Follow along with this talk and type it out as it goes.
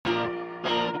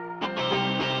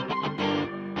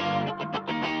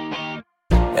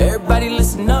Everybody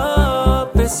listen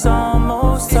up, it's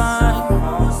almost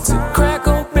time to crack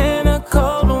open a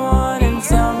cold one and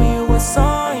tell me what's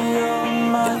on your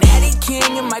mind. The Natty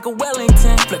King and Michael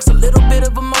Wellington flex a little bit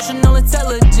of emotional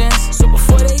intelligence. So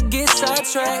before they get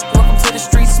sidetracked, welcome to the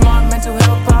Street Smart Mental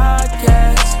Health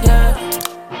Podcast,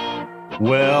 yeah.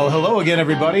 Well, hello again,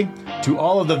 everybody. To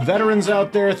all of the veterans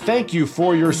out there, thank you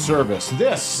for your service.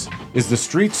 This is the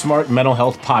Street Smart Mental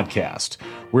Health Podcast.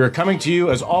 We are coming to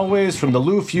you, as always, from the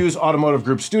Lou Fuse Automotive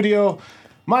Group studio.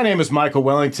 My name is Michael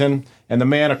Wellington, and the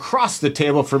man across the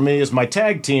table from me is my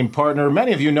tag team partner.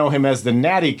 Many of you know him as the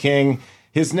Natty King.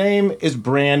 His name is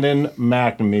Brandon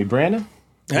McNamee. Brandon?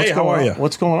 Hey, how are you?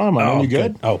 What's going on, man? You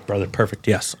good? Oh, brother, perfect.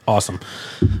 Yes, awesome.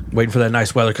 Waiting for that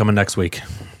nice weather coming next week.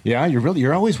 Yeah,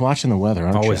 you're always watching the weather,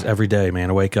 aren't you? Always, every day, man.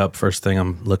 I wake up, first thing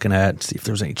I'm looking at, see if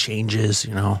there's any changes,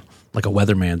 like a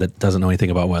weatherman that doesn't know anything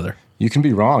about weather. You can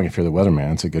be wrong if you're the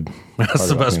weatherman. It's a good That's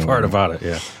the best part about it,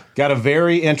 yeah. Got a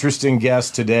very interesting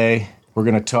guest today. We're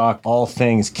going to talk all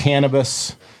things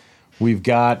cannabis. We've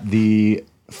got the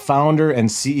founder and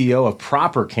CEO of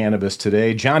Proper Cannabis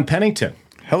today, John Pennington.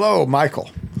 Hello, Michael.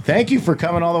 Thank you for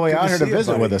coming all the way out here to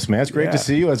visit with us, man. It's great to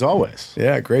see you, as always.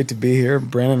 Yeah, great to be here.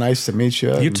 Brandon, nice to meet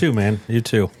you. You too, man. You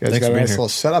too. You guys got a nice little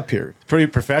setup here. Pretty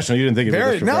professional. You didn't think it was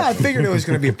professional. No, I figured it was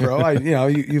going to be a pro.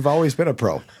 You've always been a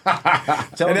pro.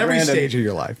 At every stage of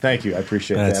your life. Thank you. I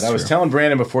appreciate That's that. I was true. telling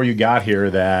Brandon before you got here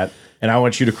that, and I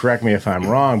want you to correct me if I'm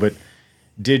wrong, but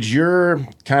did your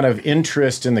kind of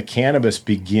interest in the cannabis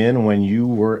begin when you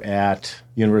were at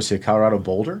University of Colorado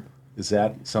Boulder? Is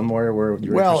that somewhere where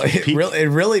you were? Well, it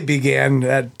really began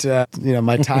at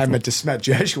my time at DeSmet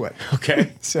Jesuit.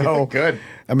 Okay, so good.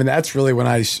 I mean, that's really when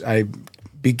I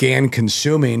began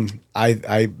consuming.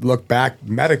 I look back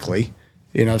medically,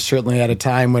 certainly at a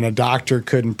time when a doctor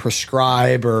couldn't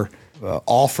prescribe or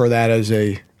offer that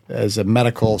as a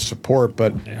medical support,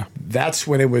 but that's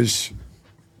when it was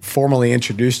formally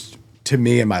introduced to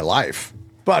me in my life.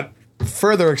 But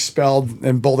further expelled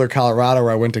in Boulder, Colorado,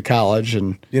 where I went to college,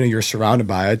 and you're surrounded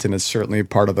by it, and it's certainly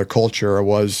part of the culture. It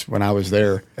was when I was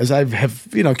there. As I have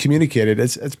communicated,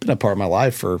 it's been a part of my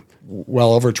life for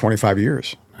well over 25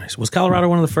 years. Nice. Was Colorado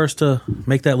one of the first to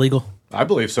make that legal? I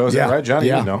believe so. Is that right, Johnny?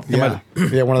 Yeah, You know.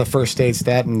 Yeah, one of the first states,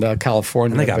 that and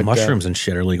California. And they got mushrooms and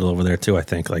shit are legal over there too, I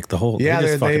think. Like the whole, they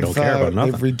just fucking don't care about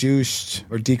nothing. They've reduced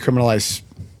or decriminalized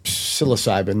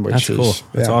psilocybin, which That's is cool.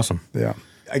 That's awesome. Yeah.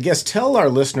 I guess tell our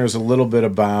listeners a little bit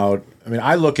about,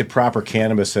 I look at Proper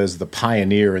Cannabis as the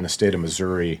pioneer in the state of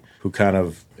Missouri who kind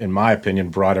of, in my opinion,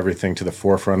 brought everything to the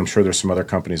forefront. I'm sure there's some other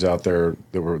companies out there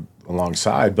that were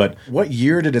alongside, but what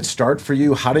year did it start for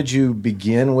you? How did you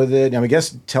begin with it? I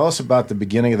guess tell us about the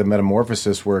beginning of the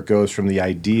metamorphosis where it goes from the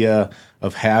idea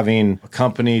of having a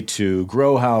company to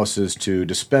grow houses to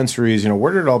dispensaries.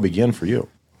 Where did it all begin for you?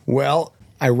 Well,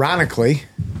 ironically,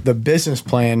 the business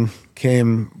plan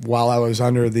came while I was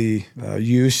under the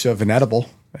use of an edible,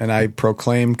 and I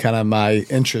proclaimed kind of my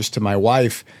interest to my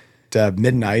wife at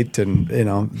midnight, and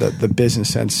the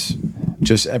business sense,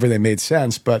 just everything made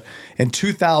sense. But in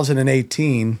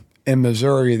 2018 in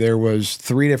Missouri, there was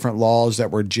 3 different laws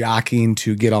that were jockeying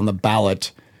to get on the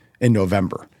ballot in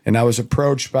November, and I was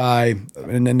approached by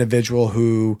an individual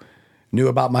who knew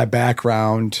about my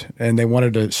background, and they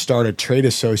wanted to start a trade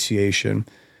association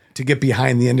to get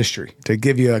behind the industry. To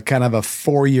give you a kind of a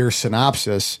 4-year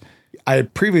synopsis, I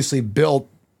had previously built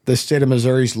the state of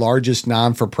Missouri's largest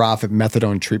non-for-profit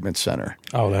methadone treatment center.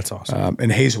 Oh, that's awesome. In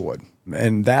Hazelwood.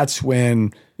 And that's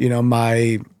when,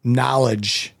 my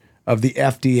knowledge of the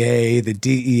FDA, the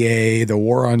DEA, the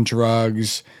war on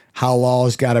drugs, how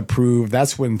laws got approved,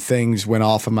 that's when things went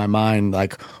off in my mind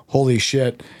like, holy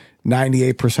shit,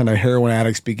 98% of heroin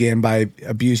addicts began by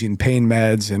abusing pain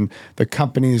meds, and the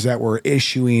companies that were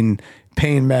issuing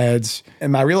pain meds.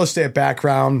 And my real estate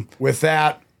background with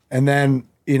that, and then,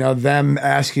 them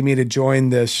asking me to join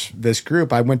this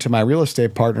group, I went to my real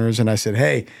estate partners and I said,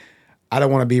 hey, I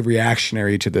don't want to be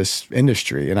reactionary to this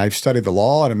industry. And I've studied the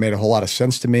law, and it made a whole lot of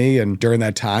sense to me. And during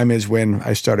that time is when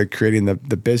I started creating the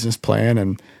business plan,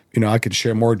 and I could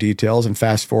share more details. And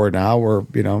fast forward now,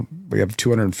 we have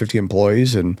 250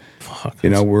 employees, and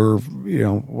we're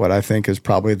what I think is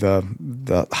probably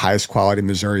the highest quality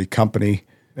Missouri company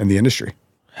in the industry.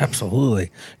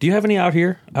 Absolutely. Do you have any out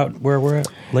where we're at,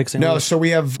 Lake St. No, Louis? so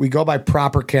we go by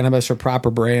Proper Cannabis or Proper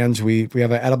Brands. We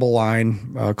have an edible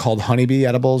line called Honeybee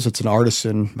Edibles. It's an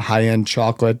artisan high end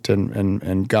chocolate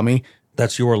and gummy.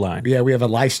 That's your line. Yeah, we have a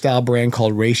lifestyle brand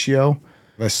called Ratio.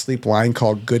 a sleep line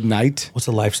called Good Night. What's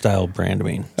a lifestyle brand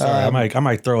mean? Sorry, I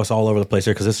might throw us all over the place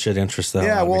here because this shit interests them.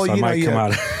 Yeah, well, so I might come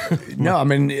out. No, I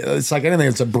mean, it's like anything.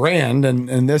 It's a brand, and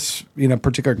in this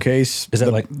particular case, Is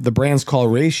that like the brand's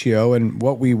called Ratio, and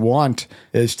what we want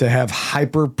is to have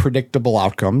hyper predictable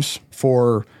outcomes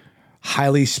for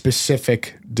highly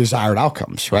specific desired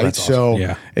outcomes, right? That's awesome. So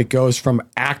Yeah. it goes from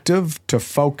active to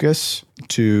focus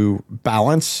to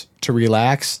balance to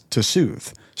relax to soothe.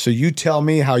 So you tell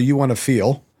me how you want to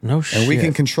feel. No And we shit.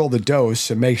 can control the dose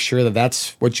and make sure that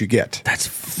that's what you get. That's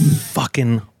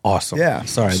fucking awesome. Yeah.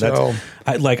 Sorry. So,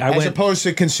 I as went. opposed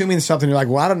to consuming something, you're like,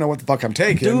 well, I don't know what the fuck I'm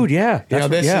taking. Dude, yeah.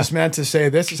 This is meant to say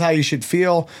this is how you should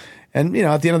feel. And,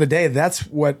 at the end of the day, that's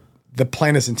what the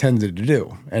plan is intended to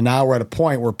do. And now we're at a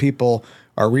point where people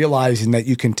are realizing that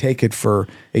you can take it for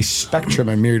a spectrum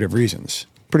and myriad of reasons.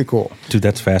 Pretty cool. Dude,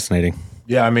 that's fascinating.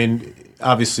 Yeah, I mean,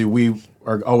 obviously, we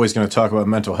are always going to talk about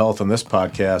mental health on this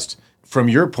podcast. From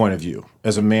your point of view,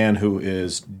 as a man who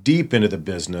is deep into the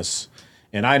business,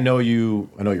 and I know you,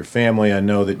 I know your family, I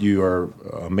know that you are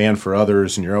a man for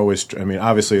others, and you're always, I mean,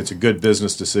 obviously, it's a good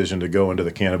business decision to go into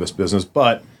the cannabis business,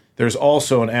 but there's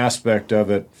also an aspect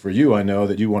of it for you, I know,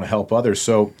 that you want to help others.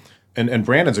 So, and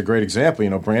Brandon's a great example.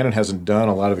 Brandon hasn't done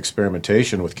a lot of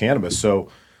experimentation with cannabis. So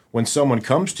when someone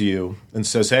comes to you and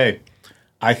says, hey,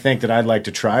 I think that I'd like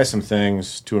to try some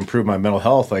things to improve my mental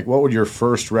health, like what would your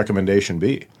first recommendation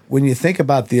be? When you think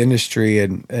about the industry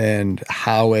and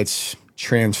how it's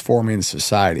transforming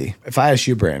society, if I ask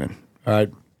you, Brandon, all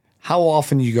right, how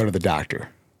often do you go to the doctor?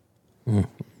 Probably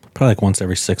like once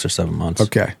every 6 or 7 months.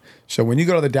 Okay. So when you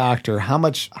go to the doctor, how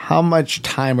much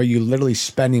time are you literally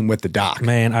spending with the doc?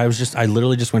 Man, I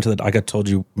literally just went to I got told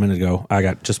you a minute ago, I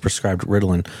got just prescribed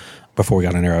Ritalin before we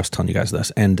got on air. I was telling you guys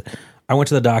this. And I went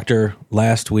to the doctor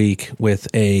last week with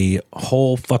a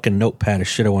whole fucking notepad of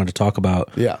shit I wanted to talk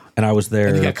about. Yeah. And I was there.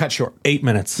 And you got cut short. 8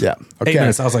 minutes. Yeah. Okay. 8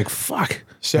 minutes. I was like, fuck.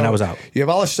 So and I was out. You have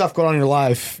all this stuff going on in your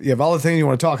life. You have all the things you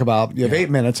want to talk about. You have 8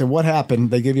 minutes. And what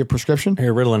happened? They give you a prescription?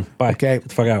 Here, Ritalin. Bye. Okay. Get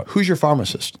the fuck out. Who's your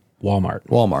pharmacist?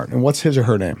 Walmart. And what's his or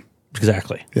her name?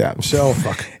 Exactly. Yeah. So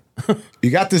Fuck. you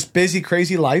got this busy,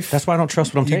 crazy life. That's why I don't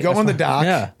trust what I'm You taking. go in the doc,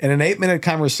 Yeah. in an 8-minute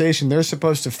conversation, they're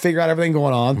supposed to figure out everything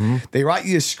going on. Mm-hmm. They write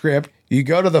you a script. You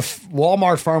go to the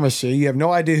Walmart pharmacy. You have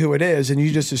no idea who it is, and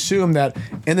you just assume that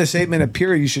in this 8-minute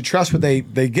period, you should trust what they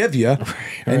give you,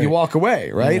 and you walk away,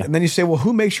 right? Yeah. And then you say, well,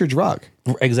 who makes your drug?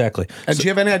 Exactly. And do you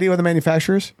have any idea what the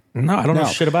manufacturer is? No, I don't know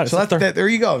shit about it. So It's not there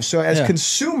you go. So as Yeah.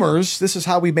 consumers, this is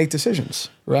how we make decisions,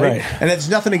 right? Right. And it's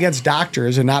nothing against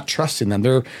doctors and not trusting them.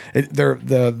 The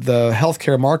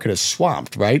healthcare market is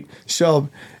swamped, right? So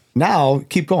now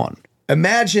keep going.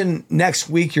 Imagine next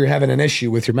week you're having an issue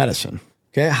with your medicine.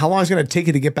 Okay, how long is it going to take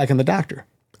you to get back in the doctor?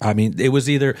 I mean, it was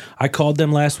either I called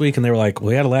them last week and they were like,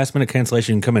 "We had a last minute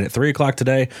cancellation. You can come in at 3:00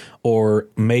 today or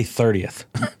May 30th."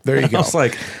 There you go. I was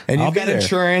like, and I'll you've be got there.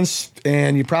 insurance,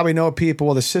 and you probably know people.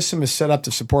 Well, the system is set up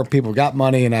to support people who got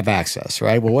money and have access,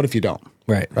 right? Well, what if you don't?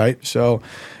 Right. So,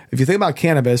 if you think about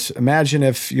cannabis, imagine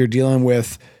if you're dealing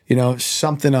with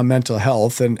something on mental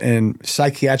health and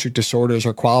psychiatric disorders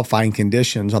or qualifying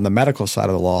conditions on the medical side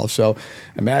of the law. So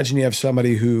imagine you have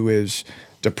somebody who is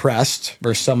depressed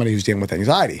versus somebody who's dealing with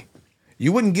anxiety.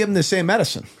 You wouldn't give them the same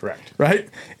medicine. Correct. Right?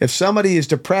 If somebody is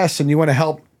depressed and you want to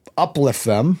help uplift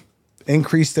them,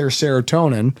 increase their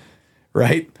serotonin,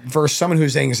 right? Versus someone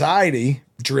who's anxiety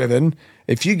driven,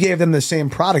 if you gave them the same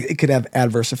product, it could have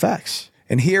adverse effects.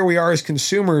 And here we are as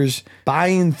consumers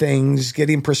buying things,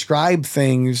 getting prescribed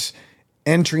things,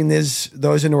 entering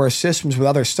those into our systems with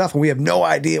other stuff, and we have no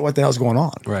idea what the hell's going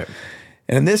on. Right.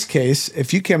 And in this case,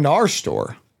 if you came to our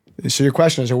store, so your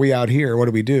question is, are we out here? What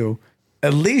do we do?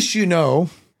 At least you know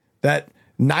that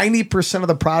 90% of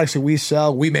the products that we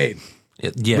sell, we made.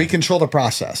 Yeah. We control the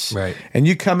process. Right. And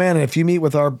you come in, and if you meet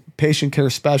with our patient care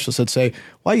specialist that say,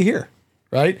 why are you here?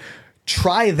 Right?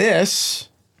 Try this.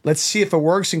 Let's see if it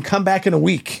works and come back in a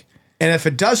week. And if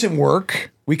it doesn't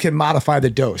work, we can modify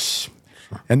the dose.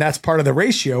 And that's part of the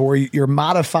ratio where you're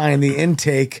modifying the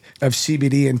intake of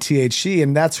CBD and THC.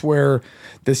 And that's where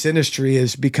this industry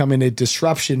is becoming a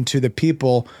disruption to the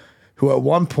people who at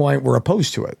one point were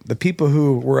opposed to it. The people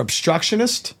who were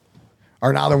obstructionist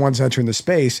are now the ones entering the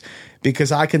space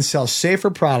because I can sell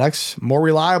safer products, more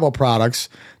reliable products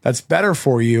that's better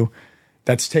for you,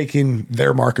 that's taking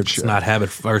their market share.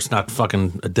 It's not it's not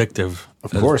fucking addictive. Of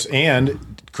course.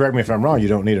 And correct me if I'm wrong, you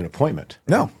don't need an appointment.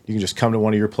 No. You can just come to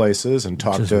one of your places and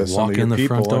talk Just to some walk of your in the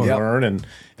people front door. and Yep. learn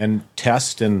and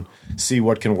test and see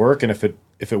what can work. And if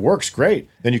it works, great.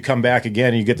 Then you come back again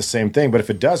and you get the same thing. But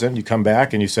if it doesn't, you come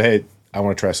back and you say, hey, I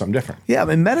want to try something different. Yeah, I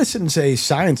mean, medicine's a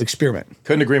science experiment.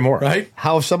 Couldn't agree more. Right?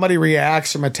 How somebody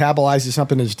reacts or metabolizes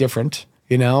something is different.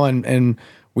 and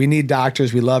we need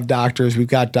doctors. We love doctors. We've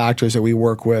got doctors that we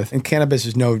work with. And cannabis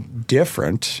is no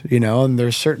different, and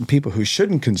there's certain people who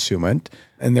shouldn't consume it.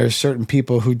 And there's certain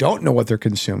people who don't know what they're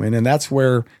consuming. And that's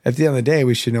where, at the end of the day,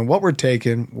 we should know what we're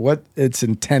taking, what its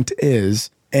intent is.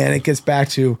 And it gets back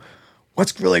to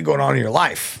what's really going on in your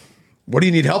life. What do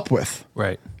you need help with?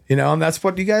 Right. And that's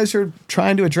what you guys are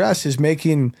trying to address, is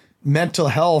making mental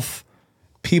health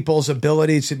people's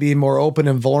ability to be more open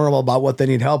and vulnerable about what they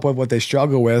need help with, what they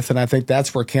struggle with. And I think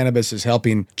that's where cannabis is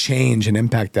helping change and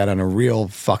impact that on a real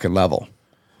fucking level.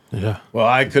 Yeah. Well,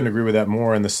 I couldn't agree with that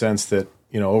more, in the sense that,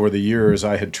 over the years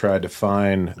I had tried to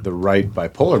find the right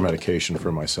bipolar medication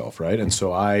for myself, right? And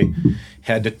so I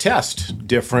had to test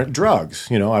different drugs.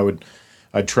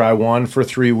 I'd try one for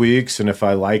 3 weeks, and if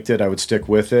I liked it, I would stick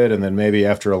with it. And then maybe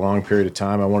after a long period of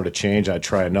time, I wanted to change, I'd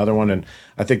try another one. And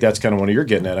I think that's kind of what you're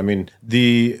getting at. I mean,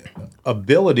 the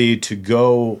ability to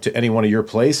go to any one of your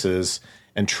places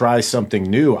and try something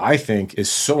new, I think, is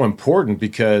so important,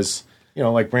 because,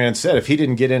 like Brandon said, if he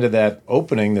didn't get into that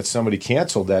opening that somebody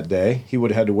canceled that day, he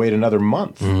would have had to wait another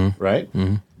month, right?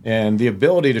 Mm-hmm. And the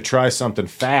ability to try something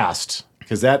fast,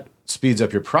 because that speeds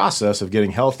up your process of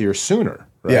getting healthier sooner.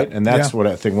 Right. Yep. And that's what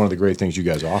I think one of the great things you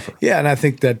guys offer. Yeah. And I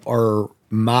think that our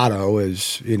motto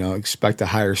is, expect a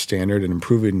higher standard and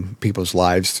improving people's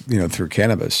lives, through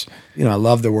cannabis. I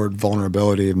love the word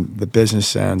vulnerability in the business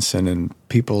sense, and in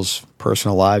people's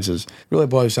personal lives is really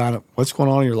boils down to what's going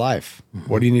on in your life. Mm-hmm.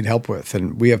 What do you need help with?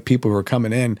 And we have people who are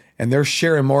coming in and they're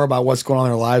sharing more about what's going on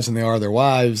in their lives than they are their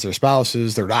wives, their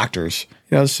spouses, their doctors.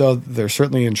 So they're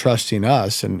certainly entrusting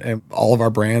us, and all of our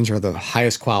brands are the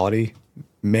highest quality,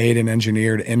 made and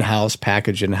engineered in-house,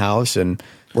 packaged in-house, and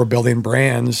we're building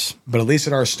brands, but at least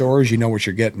at our stores, you know what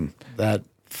you're getting. That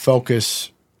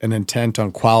focus and intent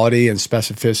on quality and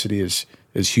specificity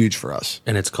is huge for us.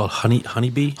 And it's called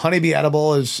Honeybee? Honeybee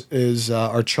Edible is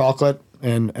our chocolate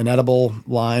and an edible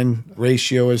line.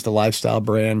 Ratio is the lifestyle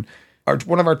brand.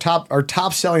 One of our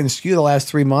top selling SKU the last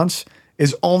 3 months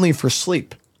is only for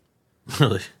sleep.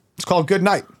 Really? It's called Good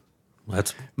Night.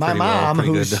 That's my mom,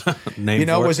 who's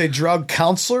was a drug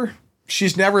counselor.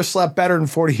 She's never slept better in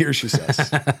 40 years, she says.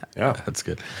 Yeah, that's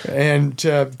good. And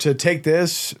to take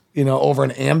this, over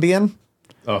an Ambien,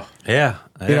 yeah,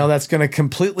 that's going to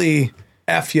completely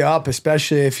F you up,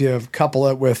 especially if you couple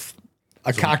it with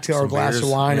a cocktail or a glass of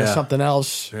wine or something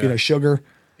else, sugar.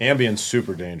 Ambien's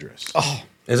super dangerous. Oh,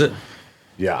 is it?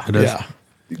 Yeah, it is. Yeah.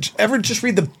 Ever just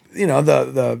read the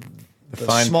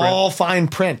fine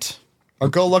print? Or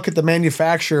go look at the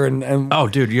manufacturer and oh,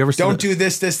 dude, you ever don't do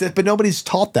this, but nobody's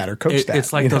taught that or coached that.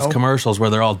 It's like those commercials where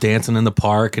they're all dancing in the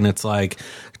park, and it's like,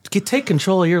 take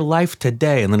control of your life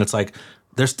today, and then it's like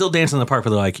they're still dancing in the park, but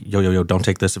they're like, yo, don't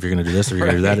take this if you're going to do this, if you're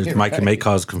going to do that. It may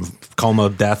cause coma,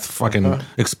 death, fucking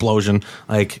explosion.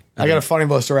 Like, I got a funny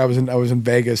little story. I was in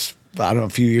Vegas, I don't know, a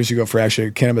few years ago for actually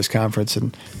a cannabis conference,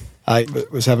 and I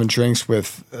was having drinks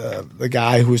with the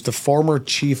guy who was the former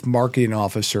chief marketing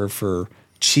officer for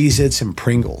Cheez-Its and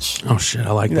Pringles. Oh, shit.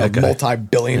 I like that guy.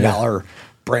 Multi-billion-dollar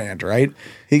brand, right?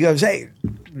 He goes, hey,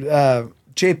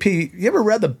 JP, you ever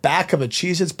read the back of a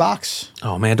Cheez-Its box?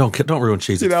 Oh, man, don't ruin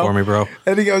Cheez-Its for me, bro.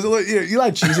 And he goes, look, you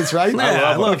like Cheez-Its, right?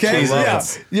 I love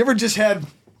Cheez-Its. Yeah. You ever just had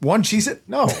one Cheez-It?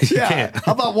 No. Yeah. Can't.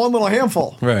 How about one little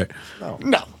handful? Right.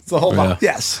 No. It's the whole box.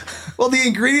 Yes. Well, the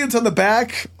ingredients on the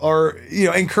back are,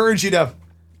 encourage you to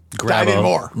dive in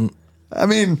more. I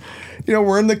mean,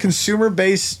 we're in the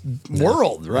consumer-based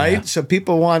world, right? Yeah. So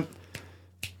people want,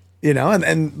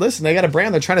 and listen, they got a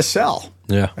brand they're trying to sell.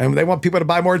 Yeah. And they want people to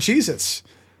buy more Cheez-Its.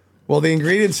 Well, the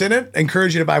ingredients in it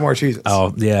encourage you to buy more Cheez-Its.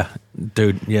 Oh, yeah.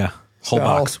 Dude, yeah. Whole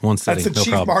box, one setting, that's the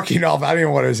chief marketing officer. I don't even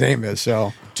know what his name is.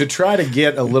 So to try to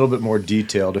get a little bit more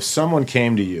detailed, if someone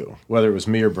came to you, whether it was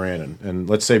me or Brandon, and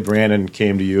let's say Brandon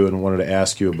came to you and wanted to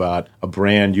ask you about a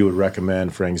brand you would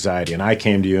recommend for anxiety, and I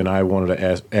came to you and I wanted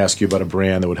to ask you about a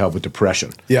brand that would help with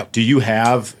depression. Yep. Do you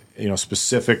have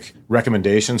specific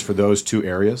recommendations for those two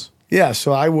areas? Yeah.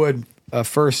 So I would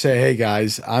first say, hey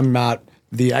guys, I'm not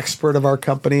the expert of our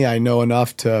company. I know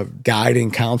enough to guide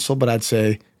and counsel, but I'd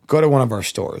say, go to one of our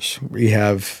stores. We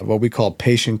have what we call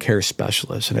patient care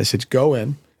specialists, and I said, go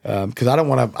in because I don't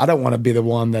want to be the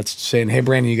one that's saying, "Hey,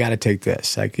 Brandon, you got to take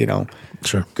this." Like,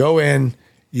 sure. Go in,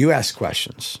 you ask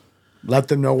questions, let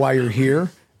them know why you're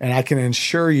here, and I can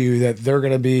assure you that they're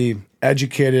going to be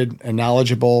educated and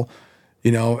knowledgeable.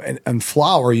 And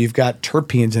flower, you've got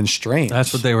terpenes and strains.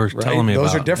 That's what they were telling me.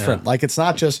 Those about. are different. Yeah. Like, it's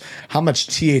not just how much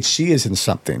THC is in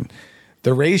something.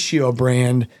 The Ratio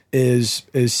brand is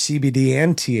CBD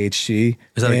and THC.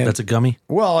 Is that that's a gummy?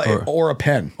 Well, or a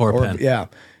pen. Or a pen. Yeah.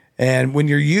 And when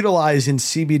you're utilizing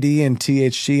CBD and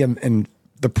THC and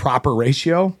the proper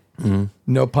ratio,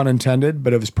 no pun intended,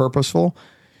 but it was purposeful,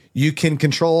 you can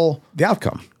control the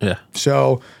outcome. Yeah.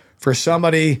 So for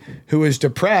somebody who is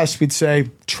depressed, we'd say,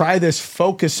 try this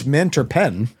focus mint or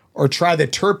pen, or try the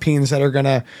terpenes that are going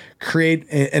to create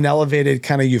an elevated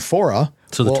kind of euphoria.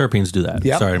 So the terpenes do that.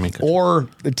 Yep. Sorry to make it. Or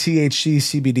the THC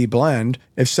CBD blend.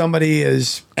 If somebody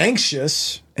is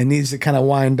anxious and needs to kind of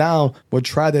wind down, we'll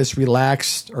try this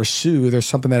relaxed or soothe or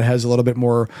something that has a little bit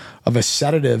more of a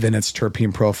sedative in its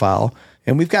terpene profile.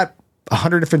 And we've got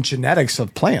 100 different genetics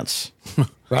of plants,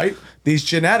 right? These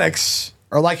genetics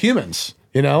are like humans,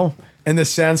 you know, in the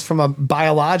sense from a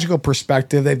biological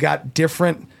perspective, they've got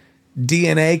different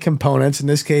DNA components. In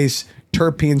this case,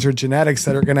 terpenes or genetics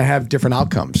that are going to have different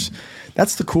outcomes.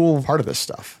 That's the cool part of this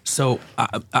stuff. So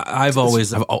I've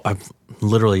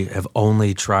literally have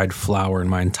only tried flower in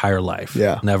my entire life.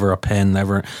 Yeah. Never a pen,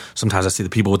 never. Sometimes I see the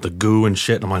people with the goo and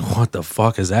shit, and I'm like, what the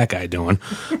fuck is that guy doing?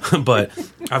 But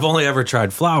I've only ever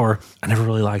tried flower. I never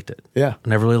really liked it. Yeah. I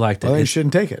never really liked it. Well, you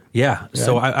shouldn't take it. Yeah.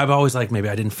 So I've always like, maybe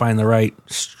I didn't find the right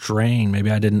strain.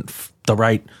 Maybe I didn't, the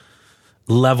right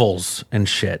levels and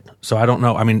shit. So I don't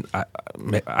know. I mean,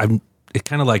 I'm it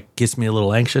kind of like gets me a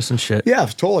little anxious and shit. Yeah,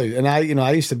 totally. And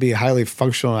I used to be highly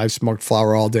functional. I smoked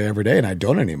flower all day, every day, and I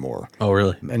don't anymore. Oh,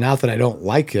 really? And now that I don't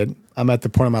like it, I'm at the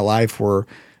point in my life where,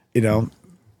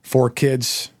 4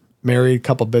 kids, married,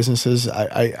 couple businesses.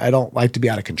 I don't like to be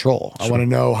out of control. Sure. I want to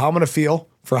know how I'm going to feel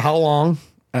for how long,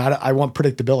 and I want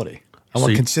predictability. I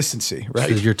want consistency, right?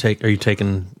 So are you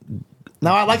taking?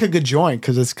 Now, I like a good joint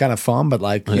because it's kind of fun, but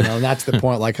not to the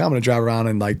point like I'm going to drive around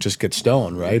and like just get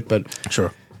stoned, right? But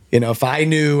Sure. If I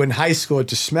knew in high school at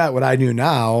DeSmet what I knew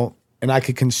now, and I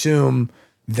could consume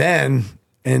then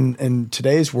in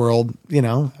today's world,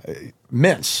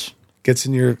 mints gets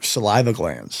in your saliva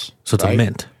glands. So it's right? a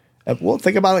mint. Well,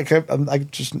 think about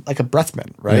it just like a breath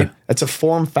mint, right? Yeah. It's a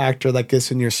form factor that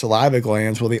gets in your saliva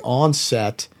glands where the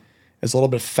onset is a little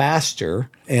bit faster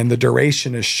and the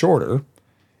duration is shorter.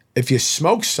 If you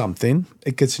smoke something,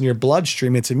 it gets in your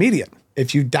bloodstream, it's immediate.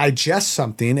 If you digest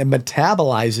something, it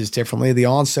metabolizes differently. The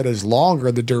onset is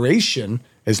longer, the duration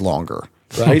is longer,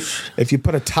 right? If you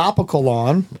put a topical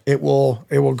on, it will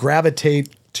gravitate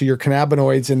to your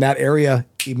cannabinoids in that area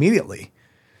immediately.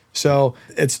 So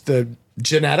it's the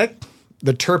genetic,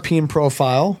 the terpene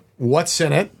profile, what's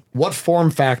in it, what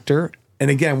form factor, and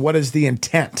again, what is the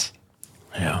intent?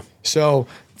 Yeah. So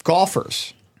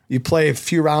golfers, you play a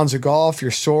few rounds of golf,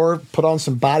 you're sore, put on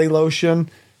some body lotion,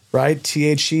 right?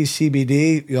 THC,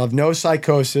 CBD, you'll have no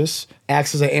psychosis,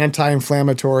 acts as an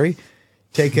anti-inflammatory.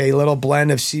 Take a little blend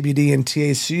of CBD and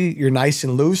THC, you're nice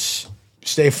and loose,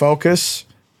 stay focused.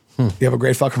 You have a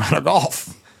great fucking round of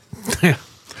golf.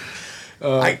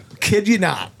 I kid you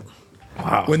not.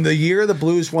 Wow. When the year the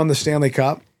Blues won the Stanley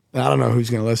Cup, and I don't know who's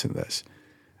going to listen to this,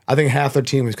 I think half their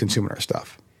team was consuming our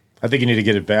stuff. I think you need to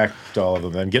get it back to all of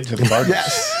them then. Get to the Cardinals.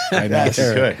 Yes. I think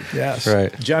you could. Yes.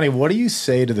 Right. Johnny, what do you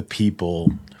say to the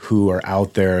people who are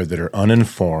out there that are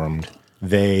uninformed?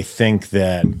 They think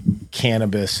that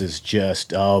cannabis is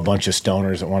just a bunch of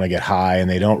stoners that want to get high, and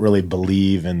they don't really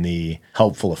believe in the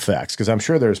helpful effects. Because I'm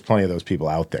sure there's plenty of those people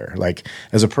out there. Like,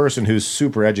 as a person who's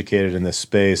super educated in this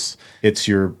space, it's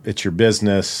your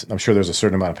business. I'm sure there's a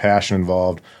certain amount of passion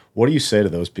involved. What do you say to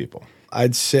those people?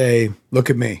 I'd say, look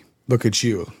at me, look at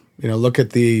you. Look at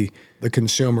the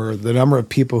consumer, the number of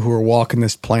people who are walking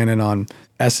this planet on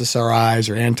SSRIs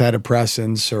or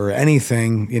antidepressants or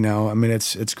anything,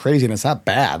 it's crazy and it's not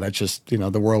bad. That's just,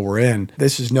 the world we're in.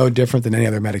 This is no different than any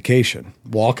other medication.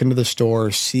 Walk into the store,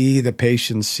 see the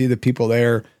patients, see the people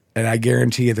there, and I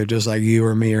guarantee you they're just like you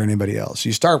or me or anybody else.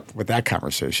 You start with that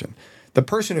conversation. The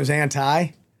person who's anti,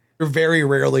 you're very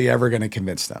rarely ever going to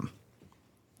convince them.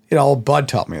 Bud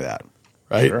taught me that,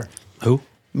 right? Sure. Who?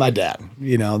 My dad,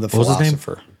 the what was his name?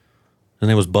 philosopher. His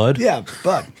name was Bud? Yeah,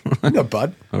 Bud.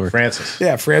 Bud. Francis.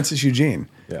 Yeah, Francis Eugene.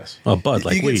 Yes. Oh, Bud,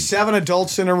 like you weed. get 7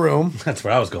 adults in a room. That's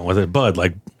where I was going with it. Bud,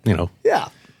 like, Yeah.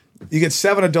 You get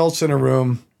 7 adults in a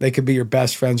room. They could be your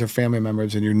best friends or family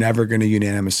members, and you're never going to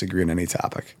unanimously agree on any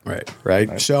topic.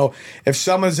 Right. So if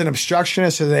someone's an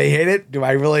obstructionist or they hate it, do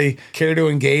I really care to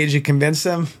engage and convince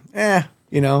them?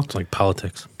 It's like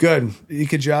politics. Good. You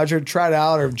could judge or try it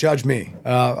out or judge me.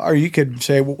 Or you could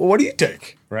say, well, what do you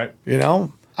think? Right.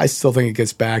 I still think it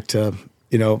gets back to,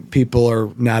 people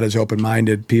are not as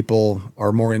open-minded. People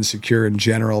are more insecure in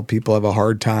general. People have a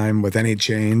hard time with any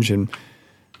change. And,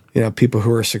 people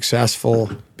who are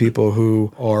successful, people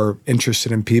who are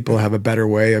interested in people have a better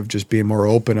way of just being more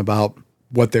open about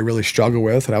what they really struggle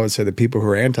with. And I would say the people who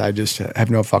are anti just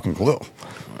have no fucking clue.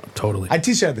 Totally. I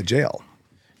teach that at the jail.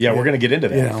 Yeah, we're going to get into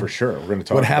that for sure. We're going to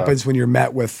talk what about happens when you're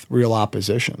met with real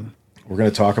opposition. We're going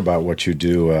to talk about what you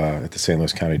do at the St.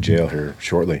 Louis County Jail here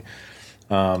shortly.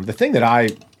 The thing that I,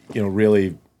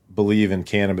 really believe in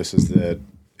cannabis is that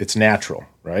it's natural,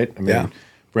 right? I mean,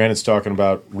 Brandon's talking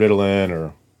about Ritalin,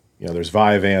 or there's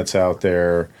Vyvanse out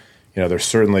there. There's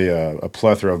certainly a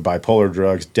plethora of bipolar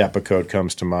drugs. Depakote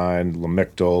comes to mind,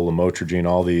 Lamictal, lamotrigine,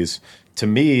 all these. To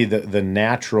me, the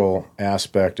natural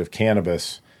aspect of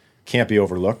cannabis can't be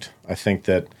overlooked. I think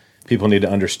that people need to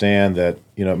understand that,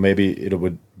 maybe it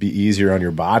would be easier on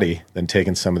your body than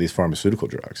taking some of these pharmaceutical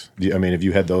drugs. Have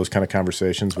you had those kind of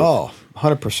conversations?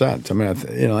 100%. I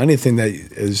mean, anything that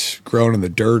is grown in the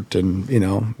dirt and,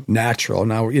 natural.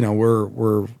 Now,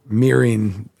 we're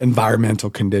mirroring environmental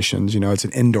conditions. It's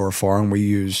an indoor farm. We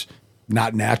use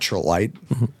not natural light,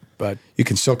 but you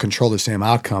can still control the same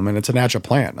outcome. And it's a natural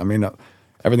plant. I mean,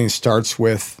 everything starts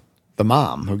with the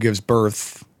mom who gives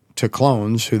birth to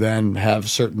clones who then have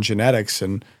certain genetics.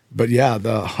 But yeah,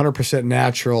 the 100%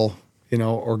 natural,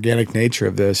 organic nature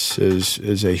of this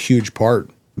is a huge part.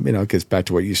 It gets back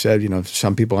to what you said.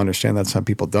 Some people understand that, some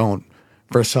people don't.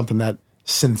 For something that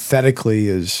synthetically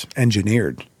is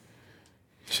engineered.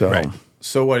 So, right.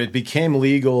 So it became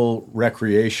legal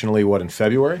recreationally, in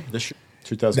February this year?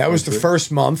 2023? That was the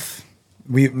first month.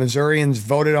 Missourians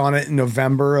voted on it in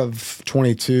November of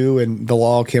 22, and the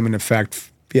law came into effect,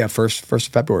 1st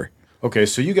of February. Okay,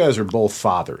 so you guys are both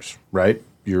fathers, right?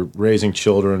 You're raising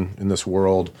children in this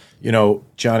world.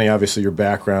 Johnny, obviously your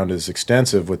background is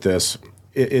extensive with this.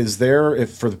 Is there,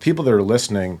 for the people that are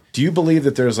listening, do you believe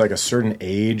that there's like a certain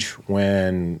age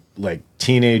when like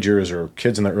teenagers or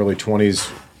kids in their early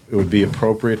 20s, it would be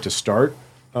appropriate to start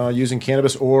using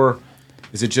cannabis? Or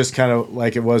is it just kind of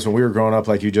like it was when we were growing up,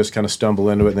 like you just kind of stumble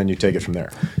into it and then you take it from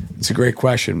there? It's a great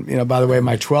question. By the way,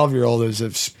 my 12-year-old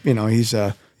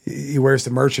he wears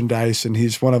the merchandise, and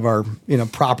he's one of our,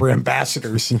 proper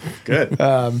ambassadors. Good.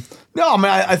 No, I mean,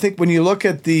 I think when you look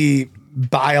at the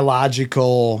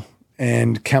biological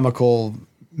and chemical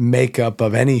makeup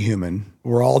of any human,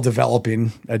 we're all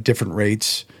developing at different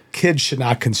rates. Kids should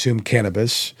not consume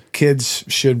cannabis. Kids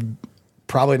should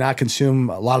probably not consume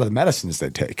a lot of the medicines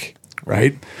they take,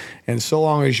 right? And so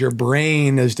long as your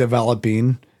brain is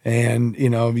developing and,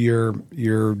 your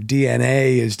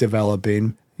DNA is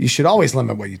developing, you should always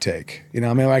limit what you take.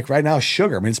 Like right now,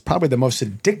 sugar. It's probably the most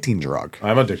addicting drug.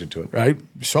 I'm addicted to it. Right?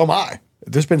 So am I.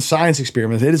 There's been science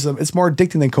experiments. It's more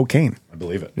addicting than cocaine. I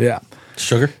believe it. Yeah.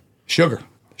 Sugar.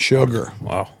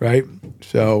 Wow. Right?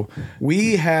 So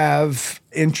we have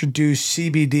introduced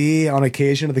CBD on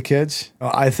occasion to the kids.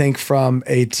 I think from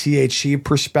a THC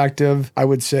perspective, I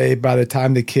would say by the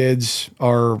time the kids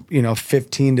are,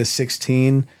 15 to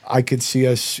 16, I could see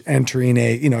us entering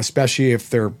especially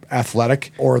if they're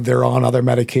athletic or they're on other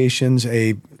medications,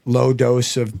 a low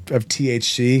dose of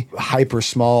THC, hyper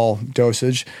small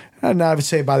dosage. And I would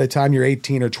say by the time you're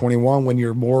 18 or 21, when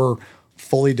you're more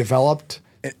fully developed,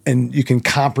 and you can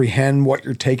comprehend what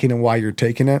you're taking and why you're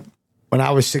taking it. When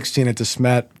I was 16 at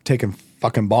DeSmet, taking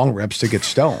fucking bong rips to get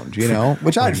stoned,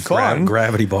 which I had fun.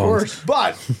 Gravity bongs.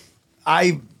 But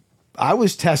I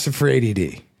was tested for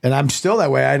ADD, and I'm still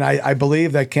that way. And I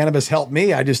believe that cannabis helped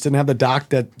me. I just didn't have the doc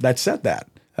that said that.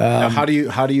 Now, how do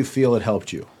you feel it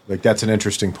helped you? Like, that's an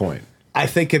interesting point. I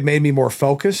think it made me more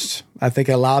focused. I think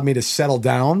it allowed me to settle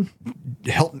down,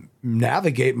 help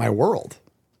navigate my world.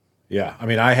 Yeah,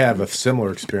 I have a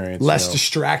similar experience. Less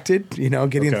distracted,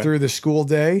 getting through the school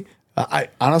day. I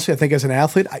honestly, I think as an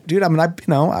athlete, I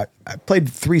played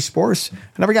 3 sports. I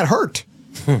never got hurt.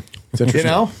 It's interesting.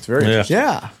 It's very interesting.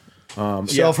 Yeah.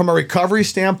 So from a recovery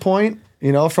standpoint,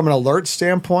 from an alert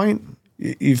standpoint,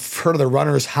 you've heard of the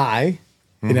runner's high.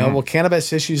 Well,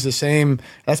 cannabis issues the same.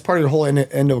 That's part of the whole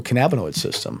endocannabinoid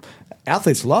system.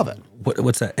 Athletes love it.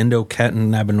 What's that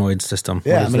endocannabinoid system?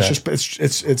 Yeah,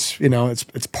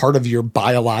 it's part of your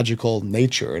biological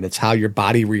nature, and it's how your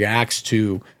body reacts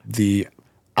to the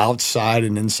outside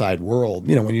and inside world.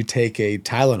 When you take a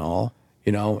Tylenol,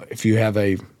 if you have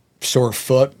a sore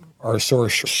foot or a sore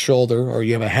shoulder or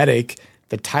you have a headache,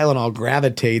 the Tylenol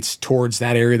gravitates towards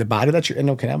that area of the body. That's your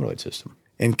endocannabinoid system.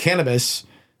 And cannabis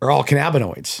are all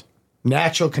cannabinoids.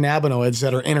 Natural cannabinoids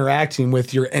that are interacting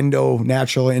with your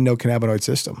natural endocannabinoid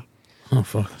system. Oh,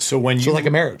 fuck. So like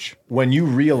a marriage. When you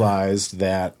realized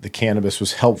that the cannabis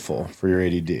was helpful for your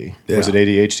ADD, was it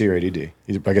ADHD or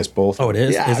ADD? I guess both. Oh, it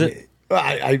is? Yeah, is it?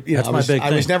 I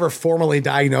was never formally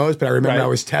diagnosed, but I remember I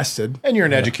was tested. And you're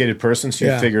an educated person, so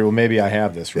you figure, well, maybe I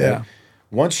have this, right? Yeah.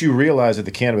 Once you realized that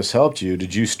the cannabis helped you,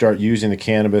 did you start using the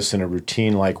cannabis in a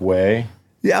routine-like way?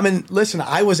 Yeah, listen,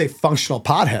 I was a functional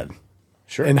pothead.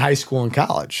 Sure. In high school and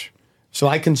college. So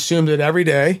I consumed it every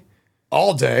day,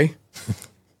 all day,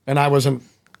 and I wasn't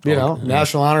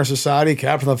National Honor Society,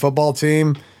 captain of the football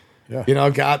team. Yeah.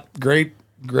 Got great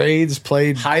grades,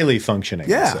 played highly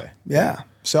functioning. I'd say. Yeah.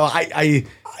 So I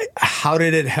how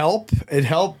did it help? It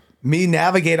helped me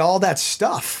navigate all that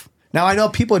stuff. Now I know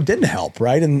people it didn't help,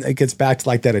 right? And it gets back to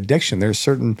like that addiction. There's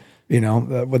certain,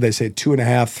 what they say,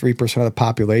 2.5–3% of the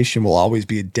population will always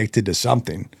be addicted to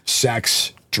something: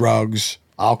 sex, drugs,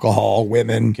 alcohol,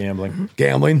 women,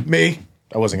 gambling. Me,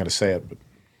 I wasn't going to say it, but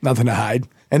nothing to hide.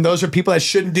 And those are people that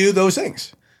shouldn't do those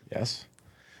things. Yes.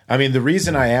 I mean, the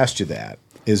reason I asked you that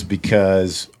is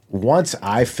because once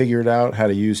I figured out how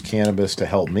to use cannabis to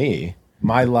help me,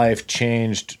 my life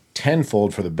changed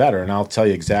tenfold for the better. And I'll tell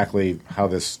you exactly how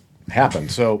this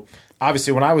happened. So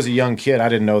obviously when I was a young kid, I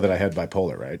didn't know that I had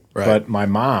bipolar, right? But my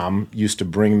mom used to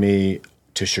bring me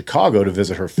to Chicago to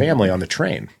visit her family on the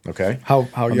train. Okay. How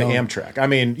on young? The Amtrak. I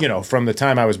mean, from the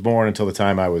time I was born until the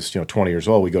time I was, 20 years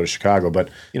old, we go to Chicago. But,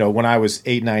 when I was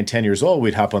 8, 9, 10 years old,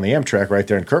 we'd hop on the Amtrak right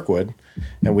there in Kirkwood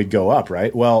and we'd go up,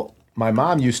 right? Well, my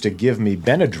mom used to give me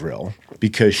Benadryl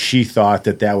because she thought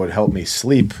that would help me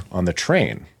sleep on the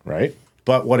train, right?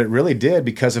 But what it really did,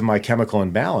 because of my chemical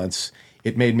imbalance,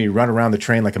 it made me run around the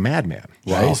train like a madman.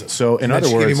 Right. Wow. So in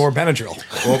other words, give you more Benadryl.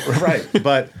 Well, right.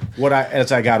 But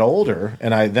as I got older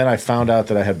and I found out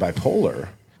that I had bipolar,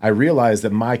 I realized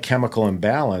that my chemical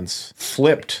imbalance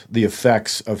flipped the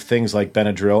effects of things like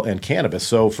Benadryl and cannabis.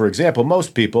 So for example,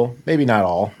 most people, maybe not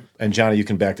all, and Johnny, you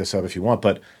can back this up if you want,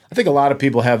 but I think a lot of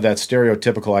people have that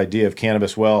stereotypical idea of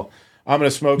cannabis. Well, I'm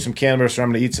going to smoke some cannabis, or I'm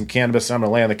going to eat some cannabis, and I'm going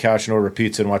to lay on the couch and order a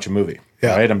pizza and watch a movie.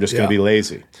 Yeah. Right? I'm just going to be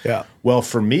lazy. Yeah. Well,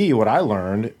 for me, what I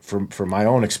learned from my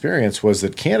own experience was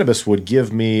that cannabis would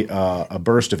give me a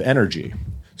burst of energy.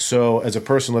 So as a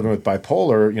person living with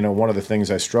bipolar, one of the things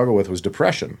I struggled with was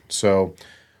depression. So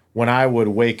when I would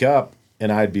wake up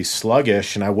and I'd be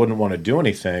sluggish and I wouldn't want to do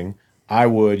anything, I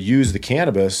would use the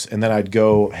cannabis and then I'd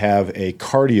go have a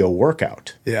cardio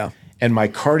workout. Yeah. And my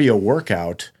cardio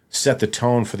workout set the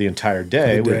tone for the entire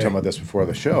day. We were talking about this before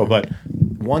the show, but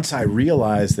once I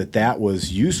realized that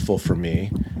was useful for me,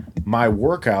 my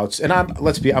workouts, and I'm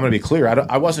going to be clear,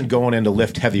 I wasn't going in to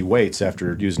lift heavy weights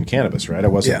after using cannabis, right? I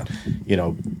wasn't,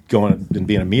 going and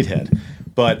being a meathead.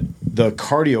 But the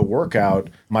cardio workout,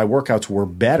 my workouts were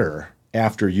better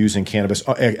after using cannabis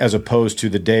as opposed to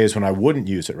the days when I wouldn't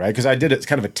use it, right? Because I did it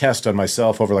kind of a test on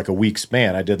myself over like a week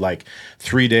span. I did like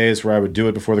 3 days where I would do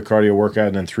it before the cardio workout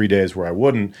and then 3 days where I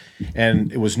wouldn't.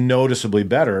 And it was noticeably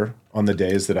better on the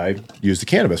days that I used the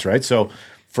cannabis, right? So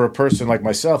for a person like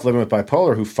myself living with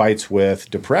bipolar who fights with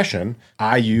depression,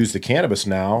 I use the cannabis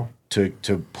now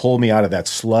to pull me out of that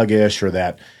sluggish or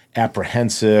that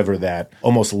apprehensive or that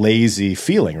almost lazy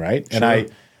feeling, right? Sure.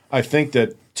 And I think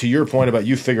that to your point about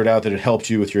you figured out that it helped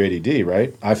you with your ADD,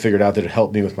 right? I figured out that it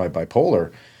helped me with my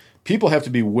bipolar. People have to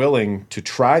be willing to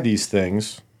try these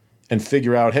things and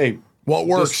figure out, hey, what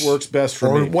works? This works best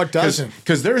for me. Or what doesn't?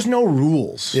 Because there's no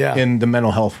rules in the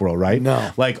mental health world, right? No.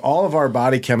 Like all of our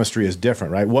body chemistry is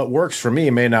different, right? What works for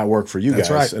me may not work for you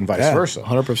guys and vice versa.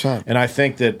 100%. And I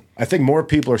think more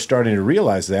people are starting to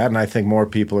realize that, and I think more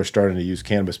people are starting to use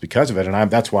cannabis because of it,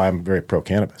 and that's why I'm very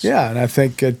pro-cannabis. Yeah, and I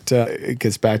think it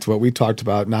gets back to what we talked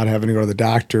about, not having to go to the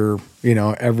doctor,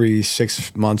 every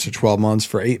 6 months or 12 months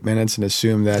for 8 minutes and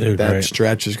assume that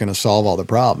stretch is going to solve all the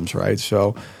problems, right?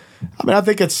 So I mean, I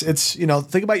think it's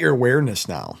think about your awareness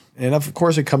now. And of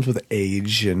course it comes with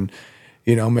age and,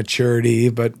 maturity,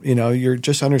 but, you're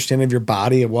just understanding of your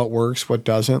body and what works, what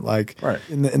doesn't. Like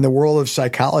in the world of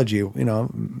psychology,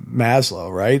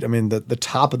 Maslow, right? I mean, the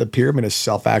top of the pyramid is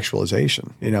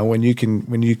self-actualization. When you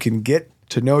can get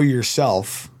to know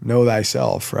yourself, know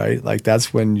thyself, right? Like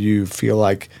that's when you feel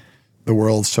like the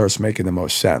world starts making the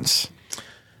most sense.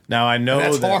 Now, I know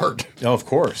that's hard. Oh, of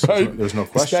course. Right? There's no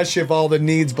question. Especially if all the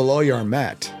needs below you are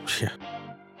met. Yeah.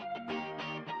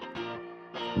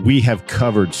 We have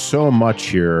covered so much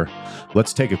here.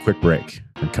 Let's take a quick break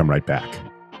and come right back.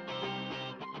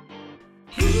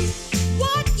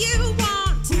 What you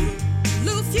want,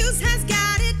 Lou Fuse has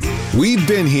got it. We've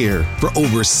been here for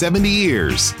over 70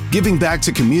 years, giving back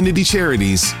to community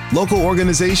charities, local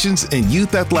organizations, and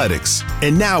youth athletics.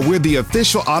 And now we're the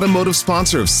official automotive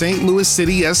sponsor of St. Louis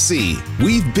City SC.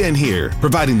 We've been here,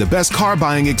 providing the best car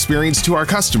buying experience to our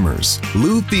customers.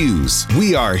 Lou Fuse,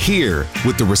 we are here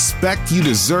with the respect you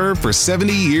deserve for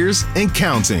 70 years and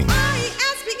counting.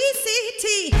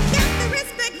 R-E-S-P-E-C-T, get the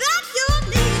respect that you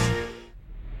need.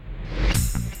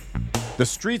 The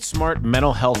Street Smart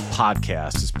Mental Health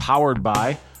Podcast is powered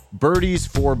by Birdies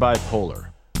for Bipolar.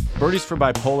 Birdies for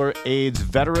Bipolar aids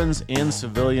veterans and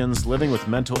civilians living with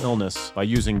mental illness by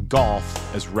using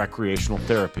golf as recreational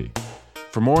therapy.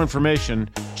 For more information,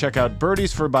 check out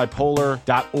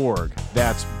birdiesforbipolar.org.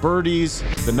 That's birdies,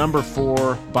 the number 4,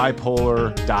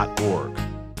 bipolar.org.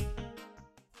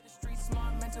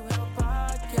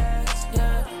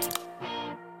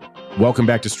 Welcome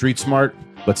back to Street Smart.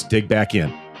 Let's dig back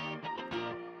in.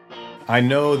 I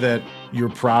know that your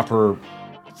proper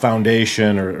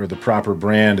foundation or the proper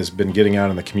brand has been getting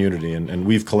out in the community, and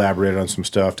we've collaborated on some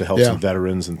stuff to help some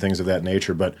veterans and things of that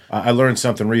nature. But I learned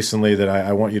something recently that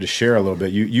I want you to share a little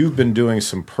bit. You've been doing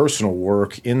some personal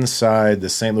work inside the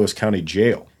St. Louis County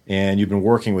Jail, and you've been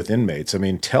working with inmates. I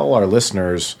mean, tell our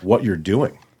listeners what you're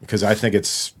doing, because I think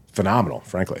it's phenomenal,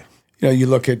 frankly. You know, you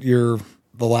look at the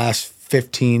last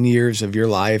 15 years of your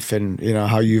life, and you know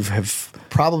how you have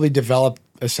probably developed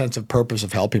a sense of purpose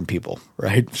of helping people,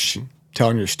 right?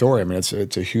 Telling your story. I mean,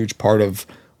 it's a huge part of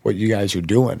what you guys are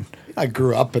doing. I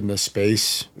grew up in this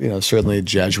space, you know, certainly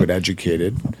Jesuit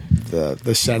educated.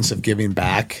 The sense of giving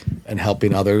back and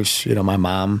helping others. You know, my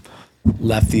mom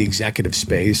left the executive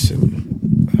space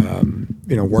and,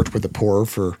 you know, worked with the poor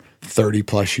for 30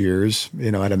 plus years,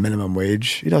 you know, at a minimum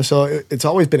wage. You know, so it's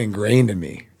always been ingrained in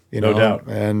me, you know. No doubt.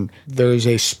 And there's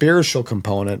a spiritual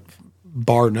component,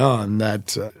 bar none,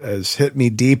 that has hit me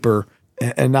deeper.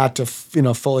 And not to, you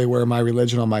know, fully wear my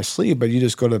religion on my sleeve, but you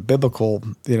just go to biblical,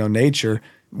 you know, nature,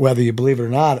 whether you believe it or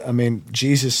not. I mean,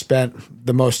 Jesus spent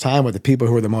the most time with the people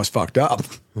who were the most fucked up,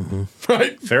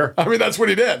 right? Fair. I mean, that's what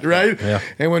he did, right? Yeah.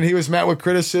 And when he was met with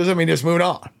criticism, he just moved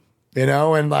on, you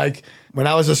know? And like when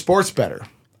I was a sports bettor,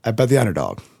 I bet the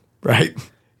underdog, right?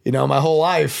 You know, my whole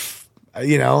life,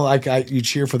 you know, like you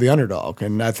cheer for the underdog.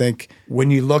 And I think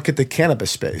when you look at the cannabis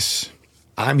space,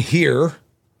 I'm here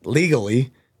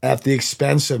legally at the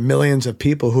expense of millions of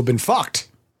people who've been fucked,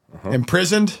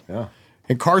 imprisoned,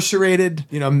 incarcerated,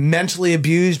 you know, mentally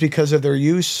abused because of their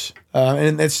use.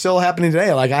 And it's still happening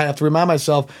today. Like I have to remind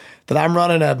myself that I'm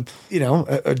running a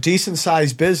decent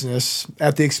sized business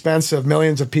at the expense of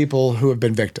millions of people who have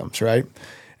been victims, right?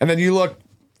 And then you look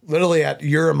literally at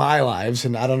your and my lives,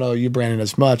 and I don't know you, Brandon,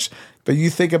 as much, but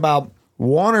you think about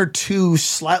one or two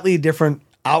slightly different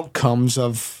outcomes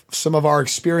of some of our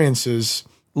experiences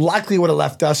likely would have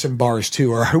left us in bars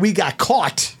too, or we got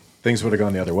caught. Things would have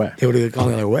gone the other way. It would have gone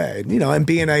the other way. You know, and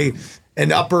being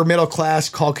an upper middle class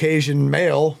Caucasian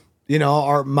male, you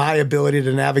know, my ability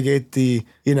to navigate the,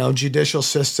 you know, judicial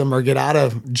system or get out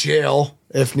of jail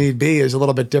if need be is a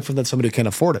little bit different than somebody who can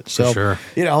afford it. So, sure.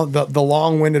 You know, the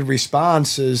long-winded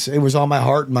response is it was on my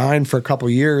heart and mind for a couple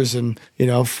of years. And, you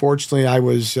know, fortunately I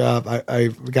was, I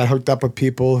got hooked up with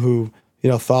people who, you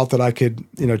know, thought that I could,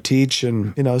 you know, teach.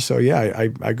 And, you know, so yeah,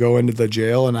 I go into the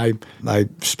jail and I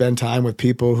spend time with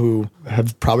people who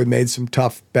have probably made some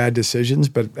tough, bad decisions,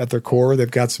 but at their core, they've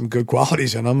got some good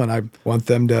qualities in them. And I want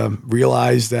them to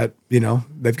realize that, you know,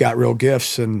 they've got real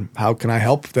gifts, and how can I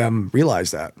help them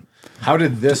realize that? How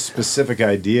did this specific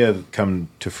idea come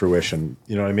to fruition?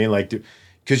 You know what I mean? Like,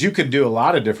 because you could do a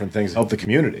lot of different things to help the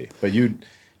community, but you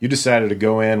decided to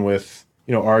go in with,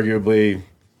 you know, arguably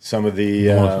some of the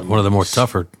one of the more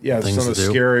tougher things some of to the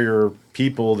do. scarier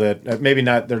people that maybe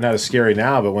they're not as scary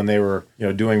now, but when they were, you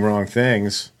know, doing wrong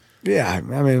things. Yeah,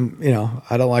 I mean, you know,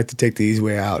 I don't like to take the easy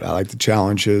way out. I like the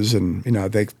challenges, and you know, I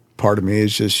think part of me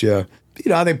is just you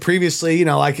know, I think previously, you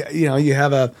know, like, you know, you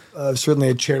have certainly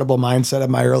a charitable mindset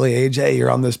at my early age. Hey, you're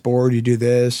on this board, you do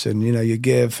this, and you know, you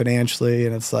give financially,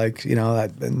 and it's like, you know,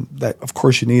 that of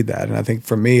course you need that, and I think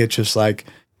for me, it's just like,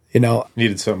 you know,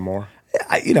 Needed something more.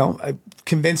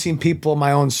 Convincing people in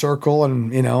my own circle.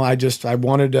 And, you know, I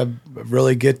wanted to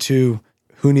really get to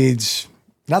who needs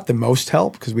not the most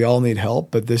help, because we all need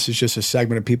help, but this is just a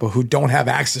segment of people who don't have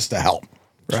access to help,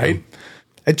 right?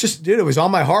 Sure. It was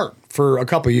on my heart for a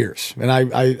couple of years. And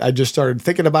I just started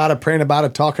thinking about it, praying about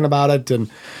it, talking about it, and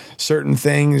certain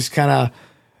things kind of,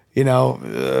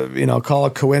 call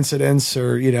it coincidence,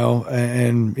 or, you know,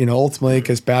 and, you know, ultimately it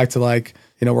gets back to like,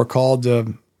 you know, we're called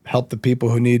to help the people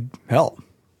who need help.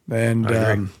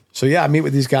 And so, yeah, I meet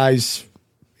with these guys,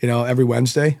 you know, every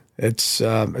Wednesday. It's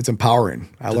empowering.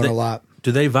 I learn a lot.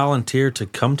 Do they volunteer to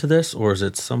come to this, or is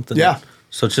it something? Yeah.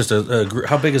 So it's just a group.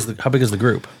 How big is the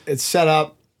group? It's set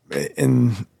up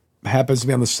happens to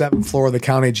be on the 7th floor of the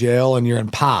county jail, and you're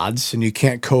in pods, and you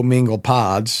can't commingle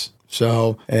pods.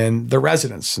 So, and they're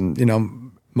residents, and, you know,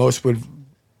 most would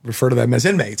refer to them as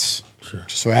inmates. Sure.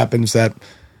 Just so happens that,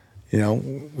 you know,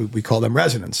 we call them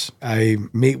residents. I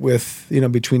meet with, you know,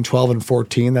 between 12 and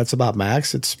 14. That's about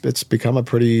max. It's become a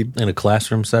pretty... In a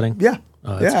classroom setting? Yeah.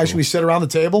 Oh, yeah, cool. Actually, we sit around the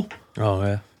table. Oh,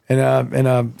 yeah. In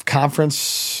a conference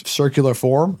circular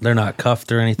form. They're not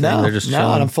cuffed or anything? No, they're just chilling?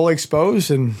 No, and I'm fully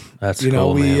exposed. And, that's you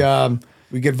know, cool, man.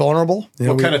 we get vulnerable. You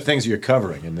know, What kind of things are you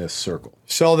covering in this circle?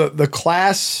 So the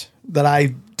class that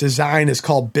I designed is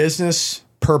called Business,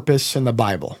 Purpose, and the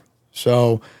Bible.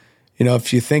 So,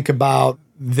 if you think about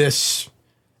this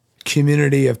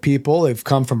community of people, they've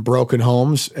come from broken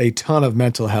homes, a ton of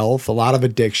mental health, a lot of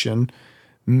addiction,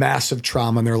 massive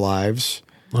trauma in their lives,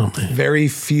 very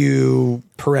few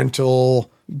parental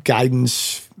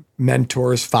guidance,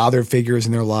 mentors, father figures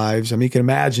in their lives. I mean, you can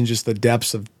imagine just the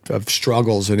depths of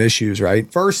struggles and issues,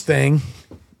 right? First thing,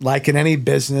 like in any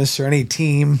business or any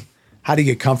team, how do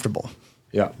you get comfortable?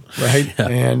 Yeah. Right. Yeah.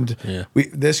 And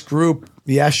this group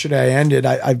yesterday ended,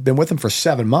 I've been with them for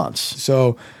 7 months.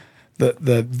 So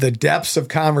the depths of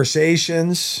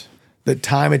conversations, the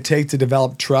time it takes to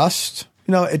develop trust,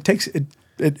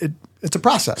 it's a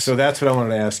process. So that's what I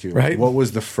wanted to ask you. Right. What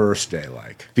was the first day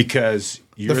like? Because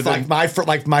you're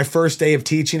my first day of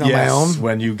teaching on my own.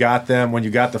 When you got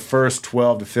the first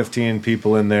 12 to 15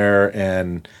 people in there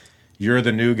and you're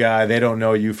the new guy, they don't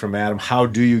know you from Adam. How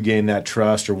do you gain that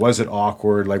trust, or was it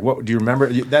awkward? Like, what do you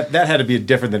remember? That had to be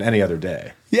different than any other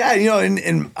day. Yeah,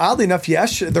 and oddly enough,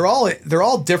 yes, they're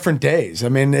all different days. I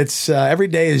mean, it's every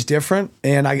day is different,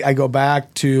 and I go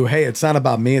back to, hey, it's not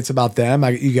about me, it's about them.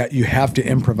 You have to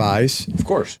improvise, of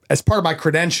course. As part of my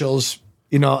credentials,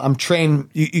 I'm trained.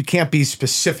 You can't be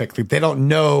specific. They don't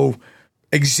know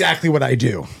exactly what I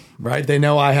do, right? They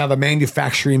know I have a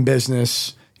manufacturing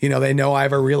business. They know I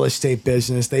have a real estate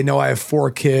business. They know I have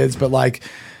 4 kids, but I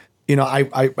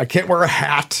can't wear a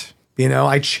hat.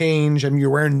 I change. You're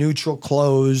wearing neutral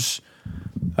clothes.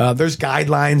 There's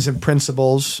guidelines and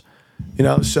principles,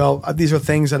 so these are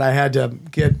things that I had to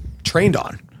get trained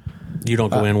on. You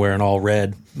don't go in wearing all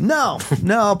red. No,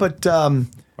 but,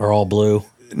 or all blue.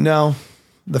 No,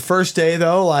 the first day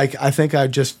though, I think I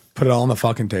just put it all on the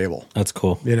fucking table. That's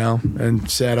cool.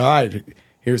 And said, all right,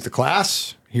 here's the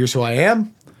class. Here's who I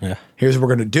am. Yeah. Here's what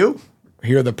we're going to do.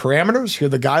 Here are the parameters. Here are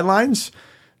the guidelines.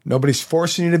 Nobody's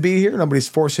forcing you to be here. Nobody's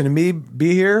forcing me to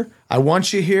be here. I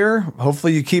want you here.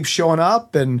 Hopefully you keep showing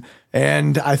up. And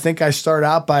I think I started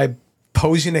out by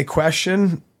posing a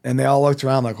question, and they all looked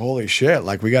around like, holy shit,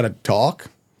 we got to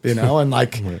talk, and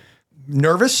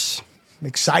nervous,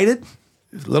 excited,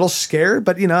 a little scared,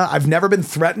 but I've never been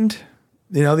threatened.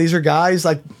 These are guys,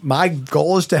 my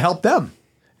goal is to help them.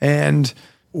 And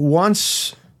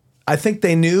once I think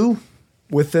they knew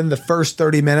within the first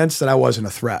 30 minutes that I wasn't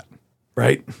a threat,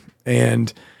 right?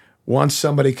 And once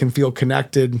somebody can feel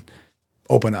connected,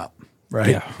 open up,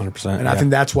 right? Yeah, 100%. And I think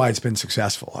that's why it's been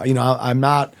successful.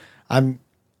 I'm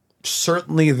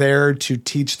certainly there to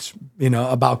teach,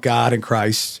 about God and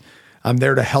Christ. I'm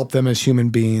there to help them as human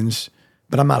beings,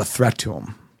 but I'm not a threat to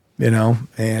them,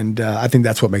 and I think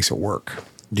that's what makes it work.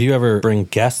 Do you ever bring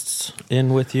guests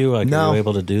in with you? No. Are you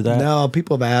able to do that? No,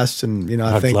 people have asked, and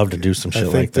I'd love to do some shit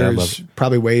like that. There's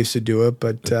probably ways to do it,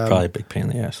 but probably a big pain in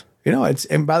the ass.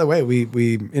 And by the way,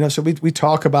 we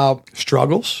talk about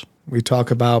struggles, we talk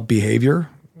about behavior,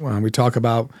 we talk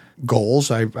about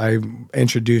goals. I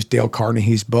introduced Dale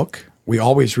Carnegie's book. We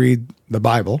always read the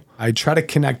Bible. I try to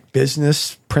connect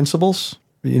business principles,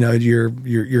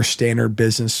 your standard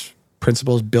business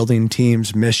principles, building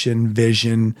teams, mission,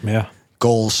 vision,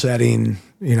 goal setting,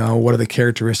 what are the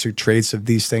characteristic traits of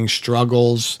these things,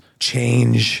 struggles,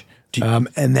 change,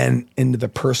 and then into the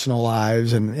personal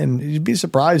lives. And you'd be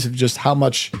surprised of just how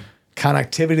much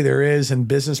connectivity there is in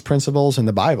business principles in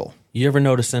the Bible. You ever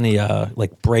notice any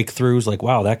breakthroughs? Like,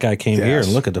 wow, that guy came here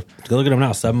and look at him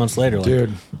now, 7 months later.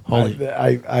 Dude,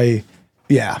 holy.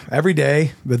 Yeah, every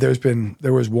day. But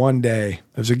there was one day,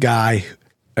 there was a guy,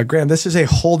 Graham, this is a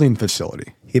holding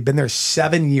facility. He'd been there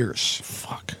 7 years.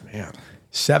 Fuck, man.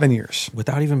 7 years.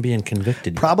 Without even being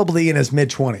convicted. Probably in his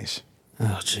mid-20s.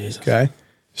 Oh, Jesus. Okay.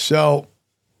 So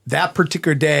that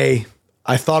particular day,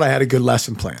 I thought I had a good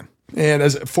lesson plan. And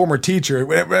as a former teacher,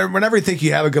 whenever you think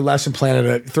you have a good lesson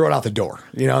plan, throw it out the door.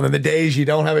 And then the days you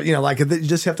don't have it, you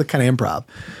just have to kind of improv.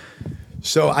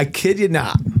 So I kid you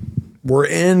not, we're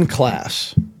in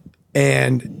class,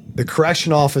 and the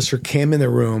correction officer came in the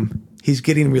room. He's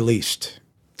getting released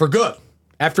for good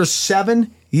after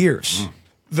 7 years.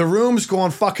 The room's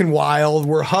going fucking wild.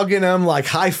 We're hugging him,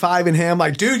 high-fiving him,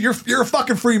 dude, you're a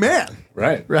fucking free man.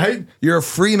 Right. Right? You're a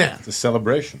free man. It's a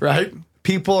celebration. Right?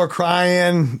 People are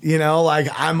crying,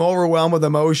 I'm overwhelmed with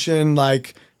emotion, all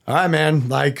right, man,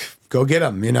 go get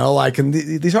them, and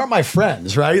these aren't my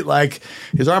friends, right?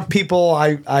 These aren't people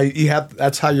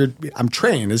that's how I'm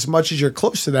trained. As much as you're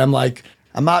close to them,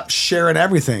 I'm not sharing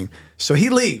everything. So he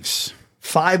leaves.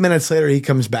 5 minutes later, he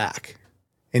comes back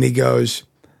and he goes,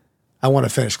 I want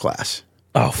to finish class.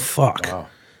 Oh, fuck. Wow.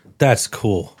 That's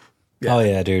cool. Oh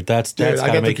yeah, dude. That's Dude, I gotta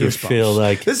got the make you goosebumps. feel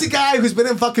like This is a guy who's been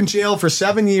in fucking jail for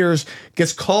 7 years,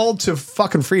 gets called to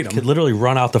fucking freedom, could literally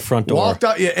run out the front door. walked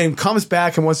out and comes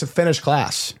back and wants to finish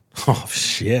class. Oh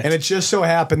shit. And it just so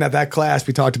happened that class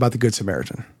we talked about the Good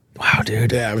Samaritan. Wow,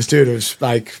 dude. Yeah, it was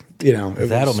like,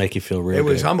 That'll make you feel real it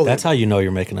was good. unbelievable. That's how you know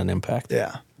you're making an impact.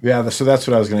 Yeah. Yeah, so that's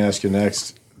what I was going to ask you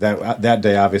next. That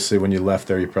day, obviously, when you left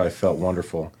there, you probably felt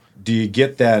wonderful. Do you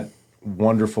get that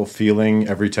wonderful feeling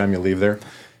every time you leave there?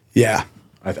 Yeah.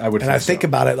 I would. And I think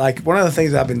about it, like one of the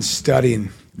things I've been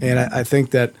studying, and I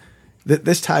think that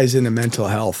this ties into mental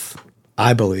health,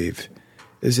 I believe,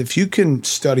 is if you can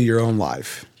study your own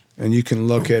life and you can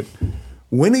look at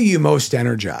when are you most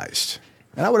energized?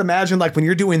 And I would imagine like when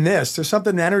you're doing this, there's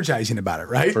something energizing about it,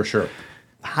 right? For sure.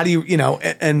 How do you,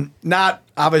 and not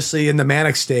obviously in the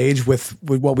manic stage with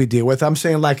what we deal with. I'm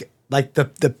saying like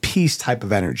the peace type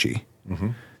of energy. Mm-hmm.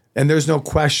 And there's no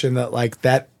question that like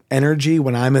that energy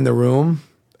when I'm in the room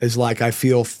is like I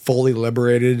feel fully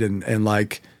liberated and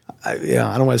like I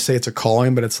don't want to say it's a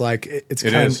calling, but it's like it's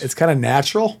kind of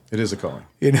natural. It is a calling.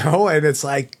 And it's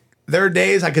like there are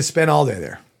days I could spend all day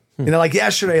there. Like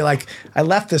yesterday, like I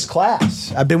left this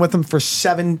class. I've been with them for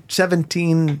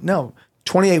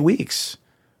 28 weeks.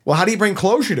 Well, how do you bring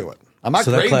closure to it? I'm not So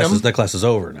that grading them. that class is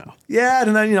over now. Yeah,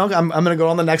 and then I'm going to go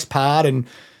on the next pod, and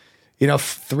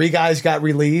 3 guys got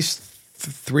released,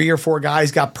 3 or 4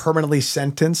 guys got permanently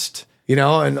sentenced.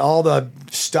 And all the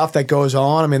stuff that goes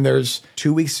on. I mean, there's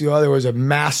 2 weeks ago there was a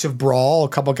massive brawl. A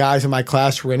couple guys in my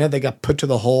class were in it. They got put to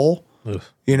the hole.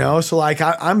 Oof. So like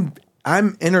I'm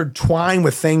intertwined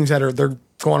with things that they're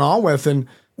going on with, and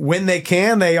when they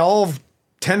can, they all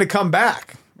tend to come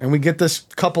back, and we get this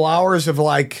couple hours of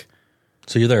like.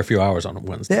 So you're there a few hours on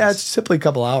Wednesdays. Yeah, it's simply a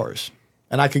couple hours,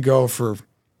 and I could go for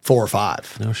 4 or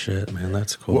 5. No shit, man.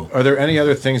 That's cool. Well, are there any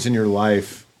other things in your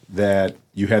life that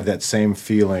you have that same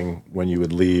feeling when you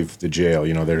would leave the jail?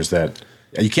 There's that.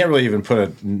 You can't really even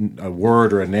put a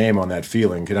word or a name on that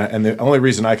feeling. And the only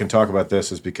reason I can talk about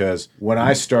this is because when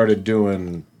I started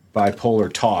doing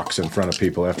bipolar talks in front of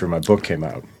people after my book came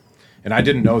out, and I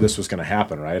didn't know this was going to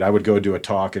happen, right? I would go do a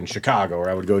talk in Chicago, or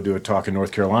I would go do a talk in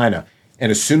North Carolina.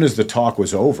 And as soon as the talk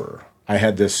was over, I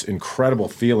had this incredible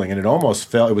feeling, and it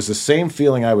was the same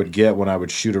feeling I would get when I would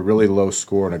shoot a really low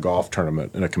score in a golf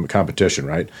tournament, in a competition,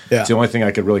 right? Yeah. It's the only thing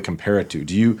I could really compare it to.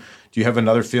 Do you have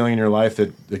another feeling in your life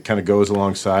that kind of goes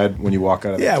alongside when you walk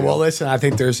out of the jail? Well, listen, I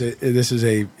think this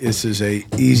is a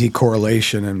easy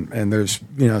correlation, and there's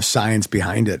science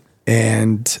behind it.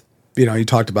 And you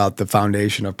talked about the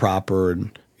foundation of proper,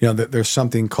 and there's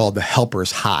something called the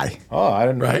helper's high. Oh, I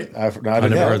didn't know. Right? I never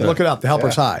heard that. Look it up, the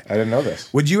helper's high. I didn't know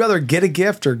this. Would you rather get a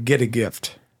gift or get a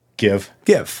gift? Give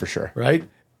for sure. Right?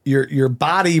 Your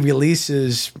body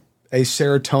releases a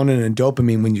serotonin and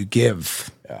dopamine when you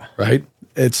give. Yeah. Right?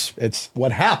 It's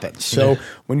what happens. So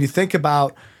when you think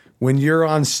about when you're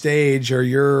on stage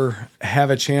or have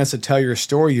a chance to tell your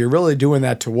story, you're really doing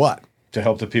that to what? To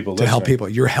help the people To listening. help people.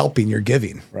 You're helping, you're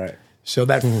giving. Right. So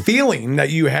that feeling that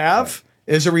you have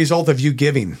is a result of you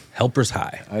giving. Helper's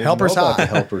high. I didn't Helper's know about high.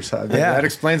 the helper's high. Yeah. That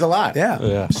explains a lot.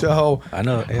 Yeah. So I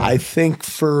know. Yeah. I think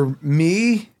for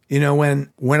me,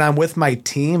 when I'm with my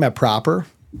team at Proper,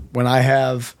 when I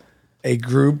have a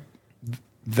group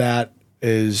that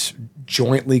is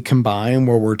jointly combined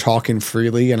where we're talking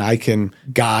freely and I can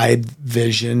guide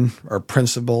vision or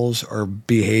principles or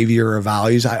behavior or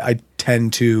values, I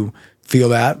tend to feel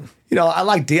that. I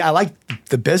like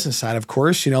the business side, of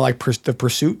course, like the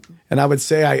pursuit. And I would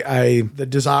say the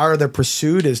desire, the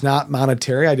pursuit is not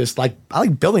monetary. I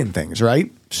like building things,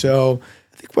 right? So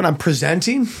I think when I'm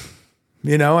presenting,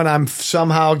 and I'm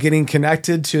somehow getting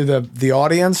connected to the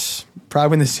audience,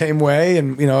 probably in the same way.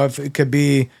 And, if it could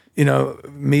be,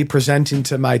 me presenting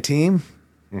to my team,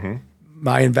 mm-hmm.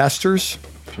 my investors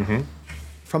mm-hmm.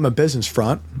 from a business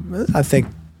front, I think.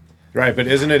 Right. But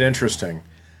isn't it interesting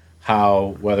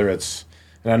how, whether it's,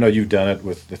 and I know you've done it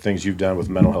with the things you've done with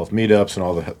mental health meetups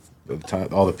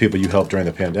and all the people you helped during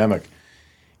the pandemic,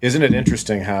 isn't it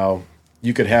interesting how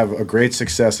you could have a great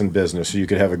success in business, or you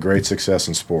could have a great success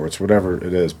in sports, whatever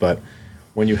it is, but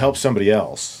when you help somebody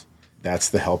else, that's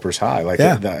the helper's high. Like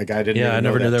that guy didn't. Yeah, I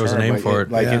never knew there was a name for it.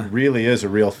 Like it really is a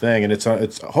real thing, and it's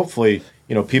hopefully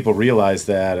people realize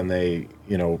that and they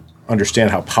understand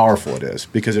how powerful it is,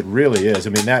 because it really is. I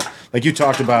mean, that, like you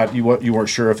talked about, you weren't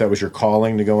sure if that was your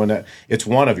calling to go in that. It's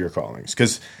one of your callings,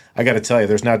 because I got to tell you,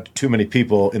 there's not too many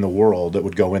people in the world that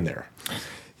would go in there.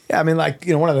 Yeah, I mean,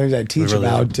 one of the things I teach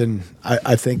about, and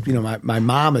I think my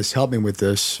mom has helped me with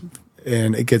this,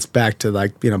 and it gets back to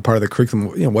part of the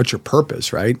curriculum. What's your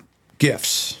purpose, right?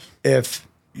 Gifts. If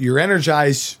you're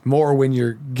energized more when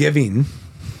you're giving,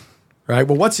 right?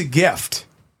 Well, what's a gift?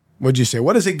 What'd you say?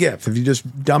 What is a gift? If you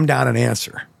just dumb down an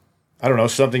answer. I don't know,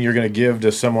 something you're going to give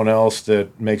to someone else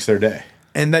that makes their day.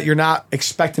 And that you're not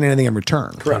expecting anything in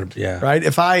return. Correct. Yeah. Right?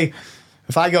 If I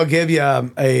go give you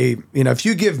if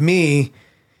you give me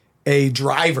a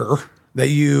driver that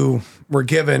you were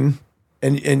given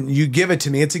and you give it to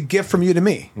me, it's a gift from you to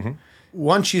me. Mm-hmm.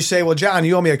 Once you say, well, John,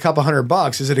 you owe me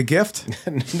 $200, is it a gift?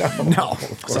 No.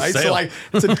 Right? So like,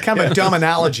 it's a kind of a dumb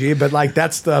analogy, but like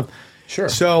that's the sure.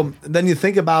 So then you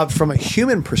think about from a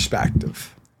human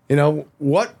perspective,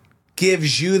 what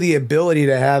gives you the ability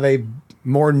to have a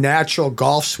more natural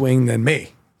golf swing than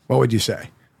me? What would you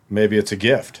say? Maybe it's a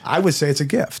gift. I would say it's a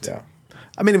gift. Yeah.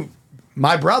 I mean,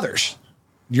 my brothers,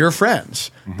 your friends,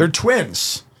 they're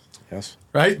twins. Yes.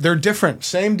 Right? They're different.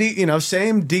 Same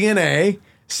DNA,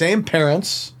 same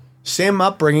parents, same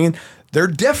upbringing. They're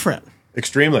different.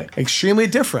 Extremely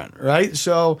different, right?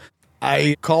 So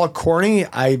I call it corny.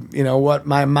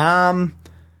 My mom,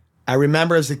 I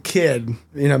remember as a kid,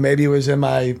 maybe it was in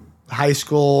my high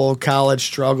school, college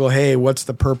struggle. Hey, what's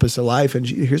the purpose of life? And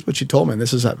here's what she told me. And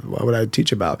this is what I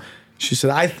teach about. She said,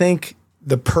 I think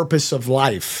the purpose of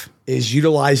life is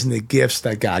utilizing the gifts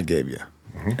that God gave you.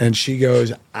 Mm-hmm. And she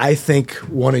goes, I think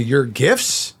one of your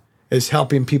gifts is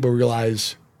helping people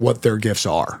realize what their gifts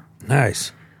are.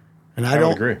 Nice. And I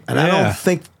don't agree. And I don't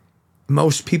think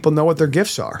most people know what their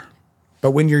gifts are.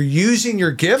 But when you're using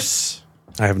your gifts,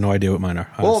 I have no idea what mine are.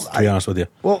 To be honest with you.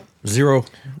 Well, zero.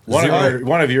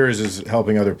 One of yours is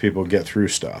helping other people get through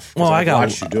stuff. Well, I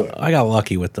watched you do it. I got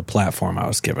lucky with the platform I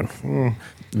was given.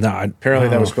 No, apparently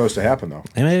that was supposed to happen though.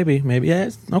 Maybe. Yeah,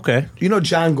 okay.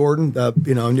 John Gordon,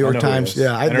 New York Times.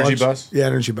 Yeah, Energy Bus. Yeah,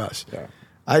 Energy Bus. Yeah.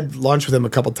 I'd launched with him a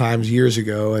couple times years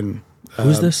ago, and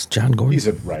who's this? John Gordon. He's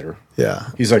a writer. Yeah,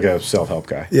 he's like a self-help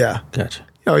guy. Yeah, gotcha.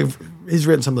 He's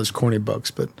written some of those corny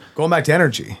books, but going back to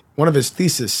energy, one of his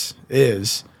theses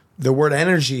is the word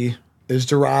energy is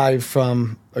derived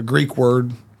from a Greek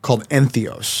word called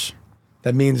entheos,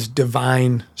 that means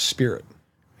divine spirit,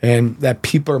 and that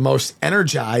people are most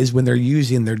energized when they're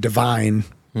using their divine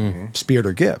spirit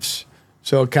or gifts.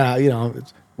 So kind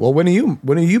of, when are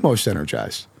you most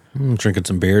energized? Drinking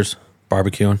some beers,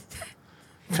 barbecuing,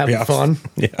 having fun.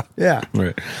 Yeah.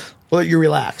 Right. Well, you're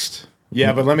relaxed.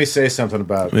 Yeah, but let me say something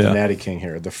about the Natty King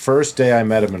here. The first day I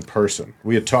met him in person,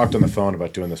 we had talked on the phone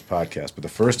about doing this podcast, but the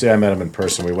first day I met him in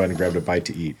person, we went and grabbed a bite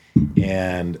to eat.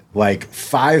 And like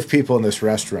 5 people in this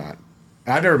restaurant,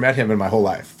 I've never met him in my whole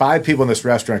life. 5 people in this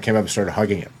restaurant came up and started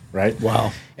hugging him, right?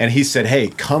 Wow. And he said, hey,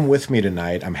 come with me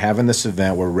tonight. I'm having this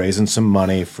event. We're raising some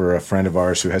money for a friend of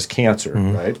ours who has cancer,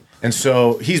 right? And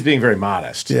so he's being very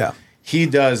modest. Yeah. He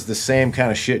does the same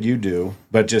kind of shit you do,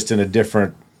 but just in a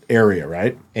different area,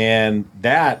 right? And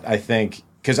that, I think,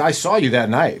 because I saw you that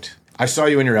night. I saw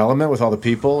you in your element with all the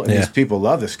people, and these people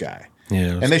love this guy.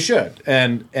 Yeah, and they should.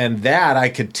 And that I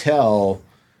could tell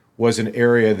was an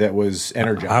area that was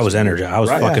energized. I was energized. I was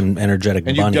fucking energetic.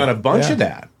 And you've done a bunch of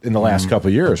that in the last couple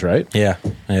of years, right? Yeah.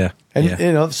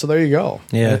 And so there you go.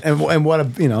 Yeah. And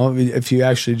what if you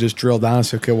actually just drill down and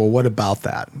say, okay, well, what about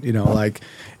that? Like,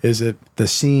 is it the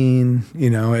scene?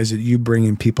 Is it you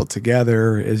bringing people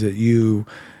together? Is it you?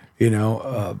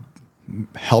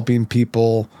 Helping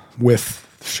people with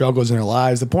struggles in their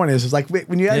lives. The point is like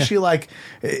when you actually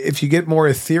if you get more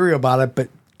ethereal about it, but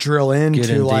drill into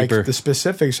deeper. The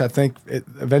specifics, I think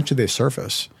eventually they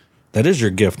surface. That is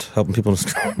your gift, helping people.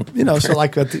 So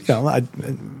like,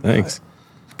 Thanks.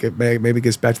 Maybe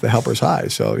gets back to the helper's high.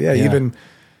 So even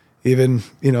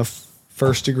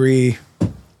first degree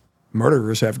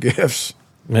murderers have gifts.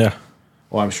 Yeah.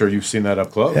 Well, I'm sure you've seen that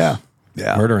up close. Yeah.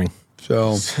 Murdering.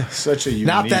 So such a unique.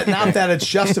 Not that it's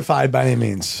justified by any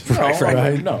means.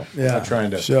 Right. No. Yeah. Not trying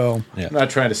to. So I'm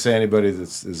not trying to say anybody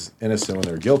is innocent when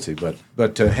they're guilty,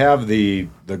 but to have the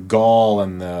gall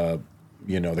and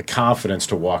the confidence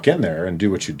to walk in there and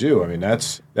do what you do. I mean,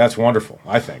 that's wonderful.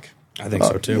 I think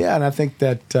so too. Yeah, and I think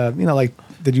that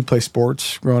did you play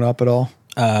sports growing up at all?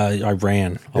 I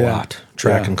ran a lot,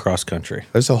 track and cross country.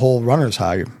 There's a whole runner's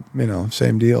high,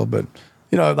 same deal, but.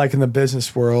 Like in the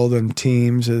business world and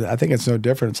teams, I think it's no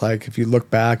different. It's like if you look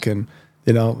back and,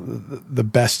 the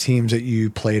best teams that you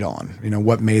played on,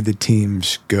 what made the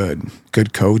teams good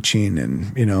coaching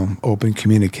and, open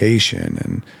communication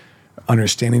and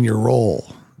understanding your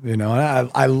role, And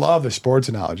I love the sports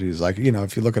analogies. Like,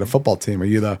 if you look at a football team, are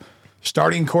you the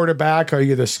starting quarterback? Are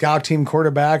you the scout team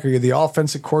quarterback? Are you the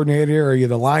offensive coordinator? Are you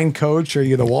the line coach? Are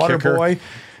you the water Kicker. boy?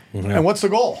 Mm-hmm. And what's the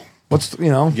goal?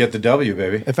 Get the W,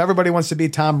 baby. If everybody wants to be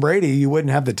Tom Brady, you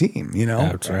wouldn't have the team,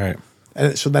 That's right.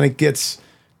 And so then it gets,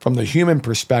 from the human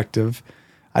perspective,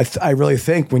 I really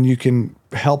think when you can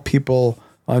help people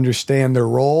understand their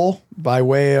role by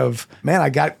way of, man, I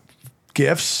got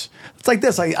gifts. It's like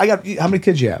this. I got, how many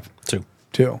kids you have?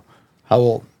 Two. How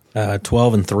old?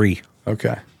 12 and 3.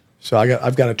 Okay. So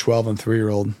I've got a 12 and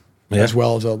 3-year-old as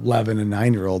well as a 11 and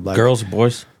 9-year-old. Like, Girls,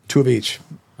 boys? 2 of each.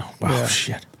 Oh, wow,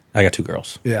 shit. I got 2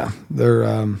 girls. Yeah.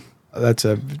 They're, that's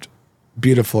a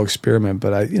beautiful experiment.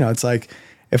 But it's like,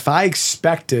 if I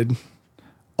expected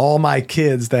all my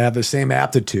kids to have the same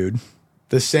aptitude,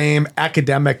 the same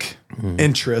academic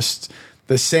interest,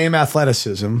 the same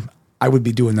athleticism, I would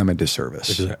be doing them a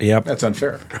disservice. Yep. That's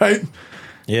unfair. Right?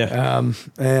 Yeah.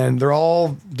 And they're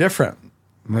all different.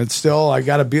 But still, I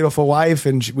got a beautiful wife,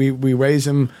 and we raise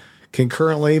them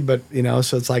concurrently. But,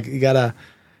 so it's like you got to,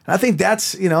 I think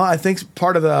that's, I think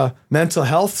part of the mental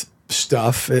health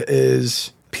stuff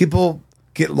is people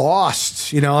get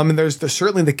lost. There's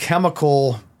certainly the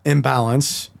chemical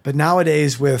imbalance, but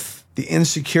nowadays with the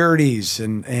insecurities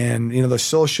and the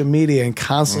social media and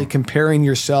constantly comparing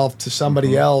yourself to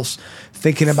somebody else,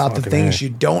 thinking about the things you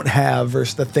don't have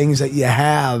versus the things that you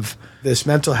have. This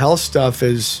mental health stuff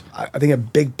is, I think a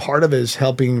big part of it is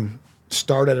helping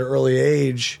start at an early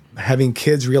age, having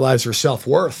kids realize their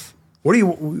self-worth. What do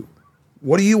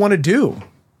you want to do?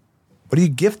 What are you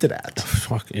gifted at?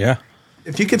 Fuck, yeah.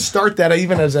 If you could start that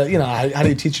even as a, how do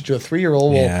you teach it to a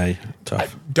 3-year-old? Well, Yeah,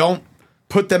 tough. don't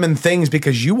put them in things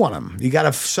because you want them. You got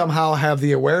to somehow have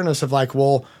the awareness of like,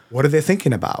 well, what are they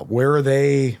thinking about? Where are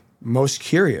they most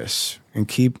curious? And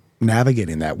keep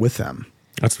navigating that with them.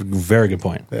 That's a very good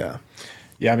point. Yeah.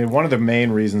 Yeah, one of the main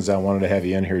reasons I wanted to have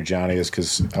you in here, Johnny, is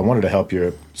because I wanted to help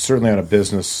you, certainly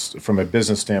from a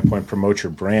business standpoint, promote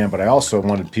your brand, but I also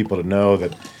wanted people to know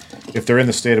that if they're in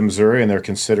the state of Missouri and they're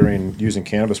considering using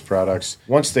cannabis products,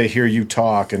 once they hear you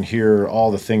talk and hear all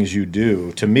the things you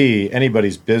do, to me,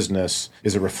 anybody's business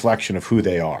is a reflection of who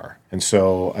they are. And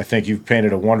so I think you've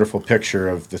painted a wonderful picture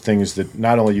of the things that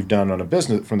not only you've done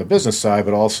from the business side,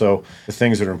 but also the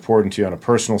things that are important to you on a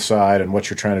personal side and what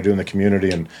you're trying to do in the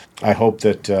community. And I hope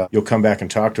that you'll come back and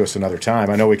talk to us another time.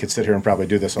 I know we could sit here and probably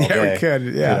do this all day. Yeah, we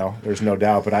could, yeah. There's no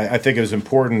doubt. But I think it was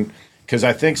important because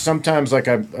I think sometimes, like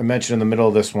I mentioned in the middle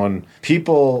of this one,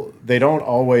 people, they don't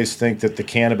always think that the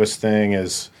cannabis thing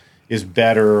is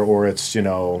better or it's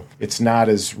not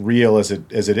as real as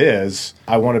it is.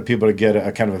 I wanted people to get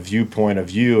a kind of a viewpoint of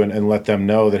you and let them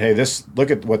know that, hey,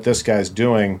 look at what this guy's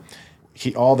doing.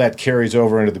 All that carries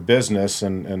over into the business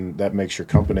and that makes your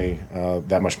company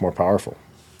that much more powerful.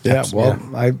 Yeah, well,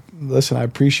 I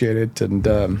appreciate it, and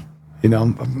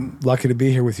I'm lucky to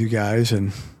be here with you guys,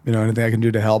 and anything I can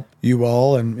do to help you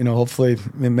all, and hopefully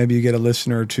maybe you get a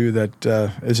listener or two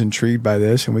that is intrigued by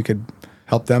this, and we could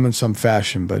help them in some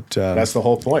fashion. But that's the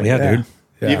whole point. Yeah, dude.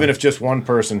 Yeah. Even if just one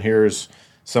person hears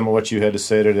some of what you had to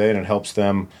say today and it helps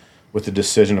them with the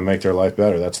decision to make their life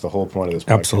better, that's the whole point of this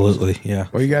podcast. Absolutely, yeah.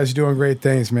 Well, you guys are doing great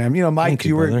things, man. Mike,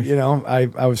 you were, brother.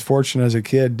 I was fortunate as a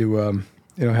kid to,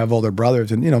 have older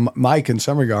brothers, and Mike in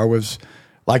some regard was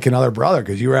like another brother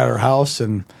because you were at our house,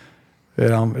 and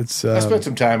it's. I spent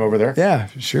some time over there. Yeah,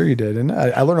 sure you did, and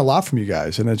I learned a lot from you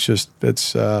guys, and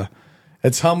it's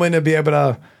humbling to be able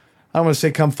to. I don't want to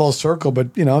say come full circle,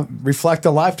 but reflect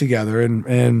on life together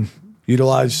and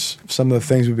utilize some of the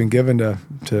things we've been given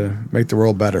to make the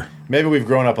world better. Maybe we've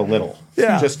grown up a little.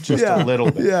 Yeah. Just a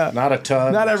little bit. Yeah. Not a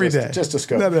ton. Not every day. Just a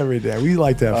scope. Not every day. We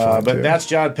like to have fun. But too. that's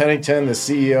John Pennington, the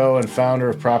CEO and founder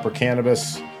of Proper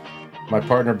Cannabis. My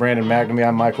partner, Brandon McNamee.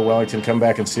 I'm Michael Wellington. Come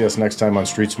back and see us next time on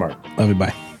Street Smart. Love you,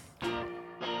 bye.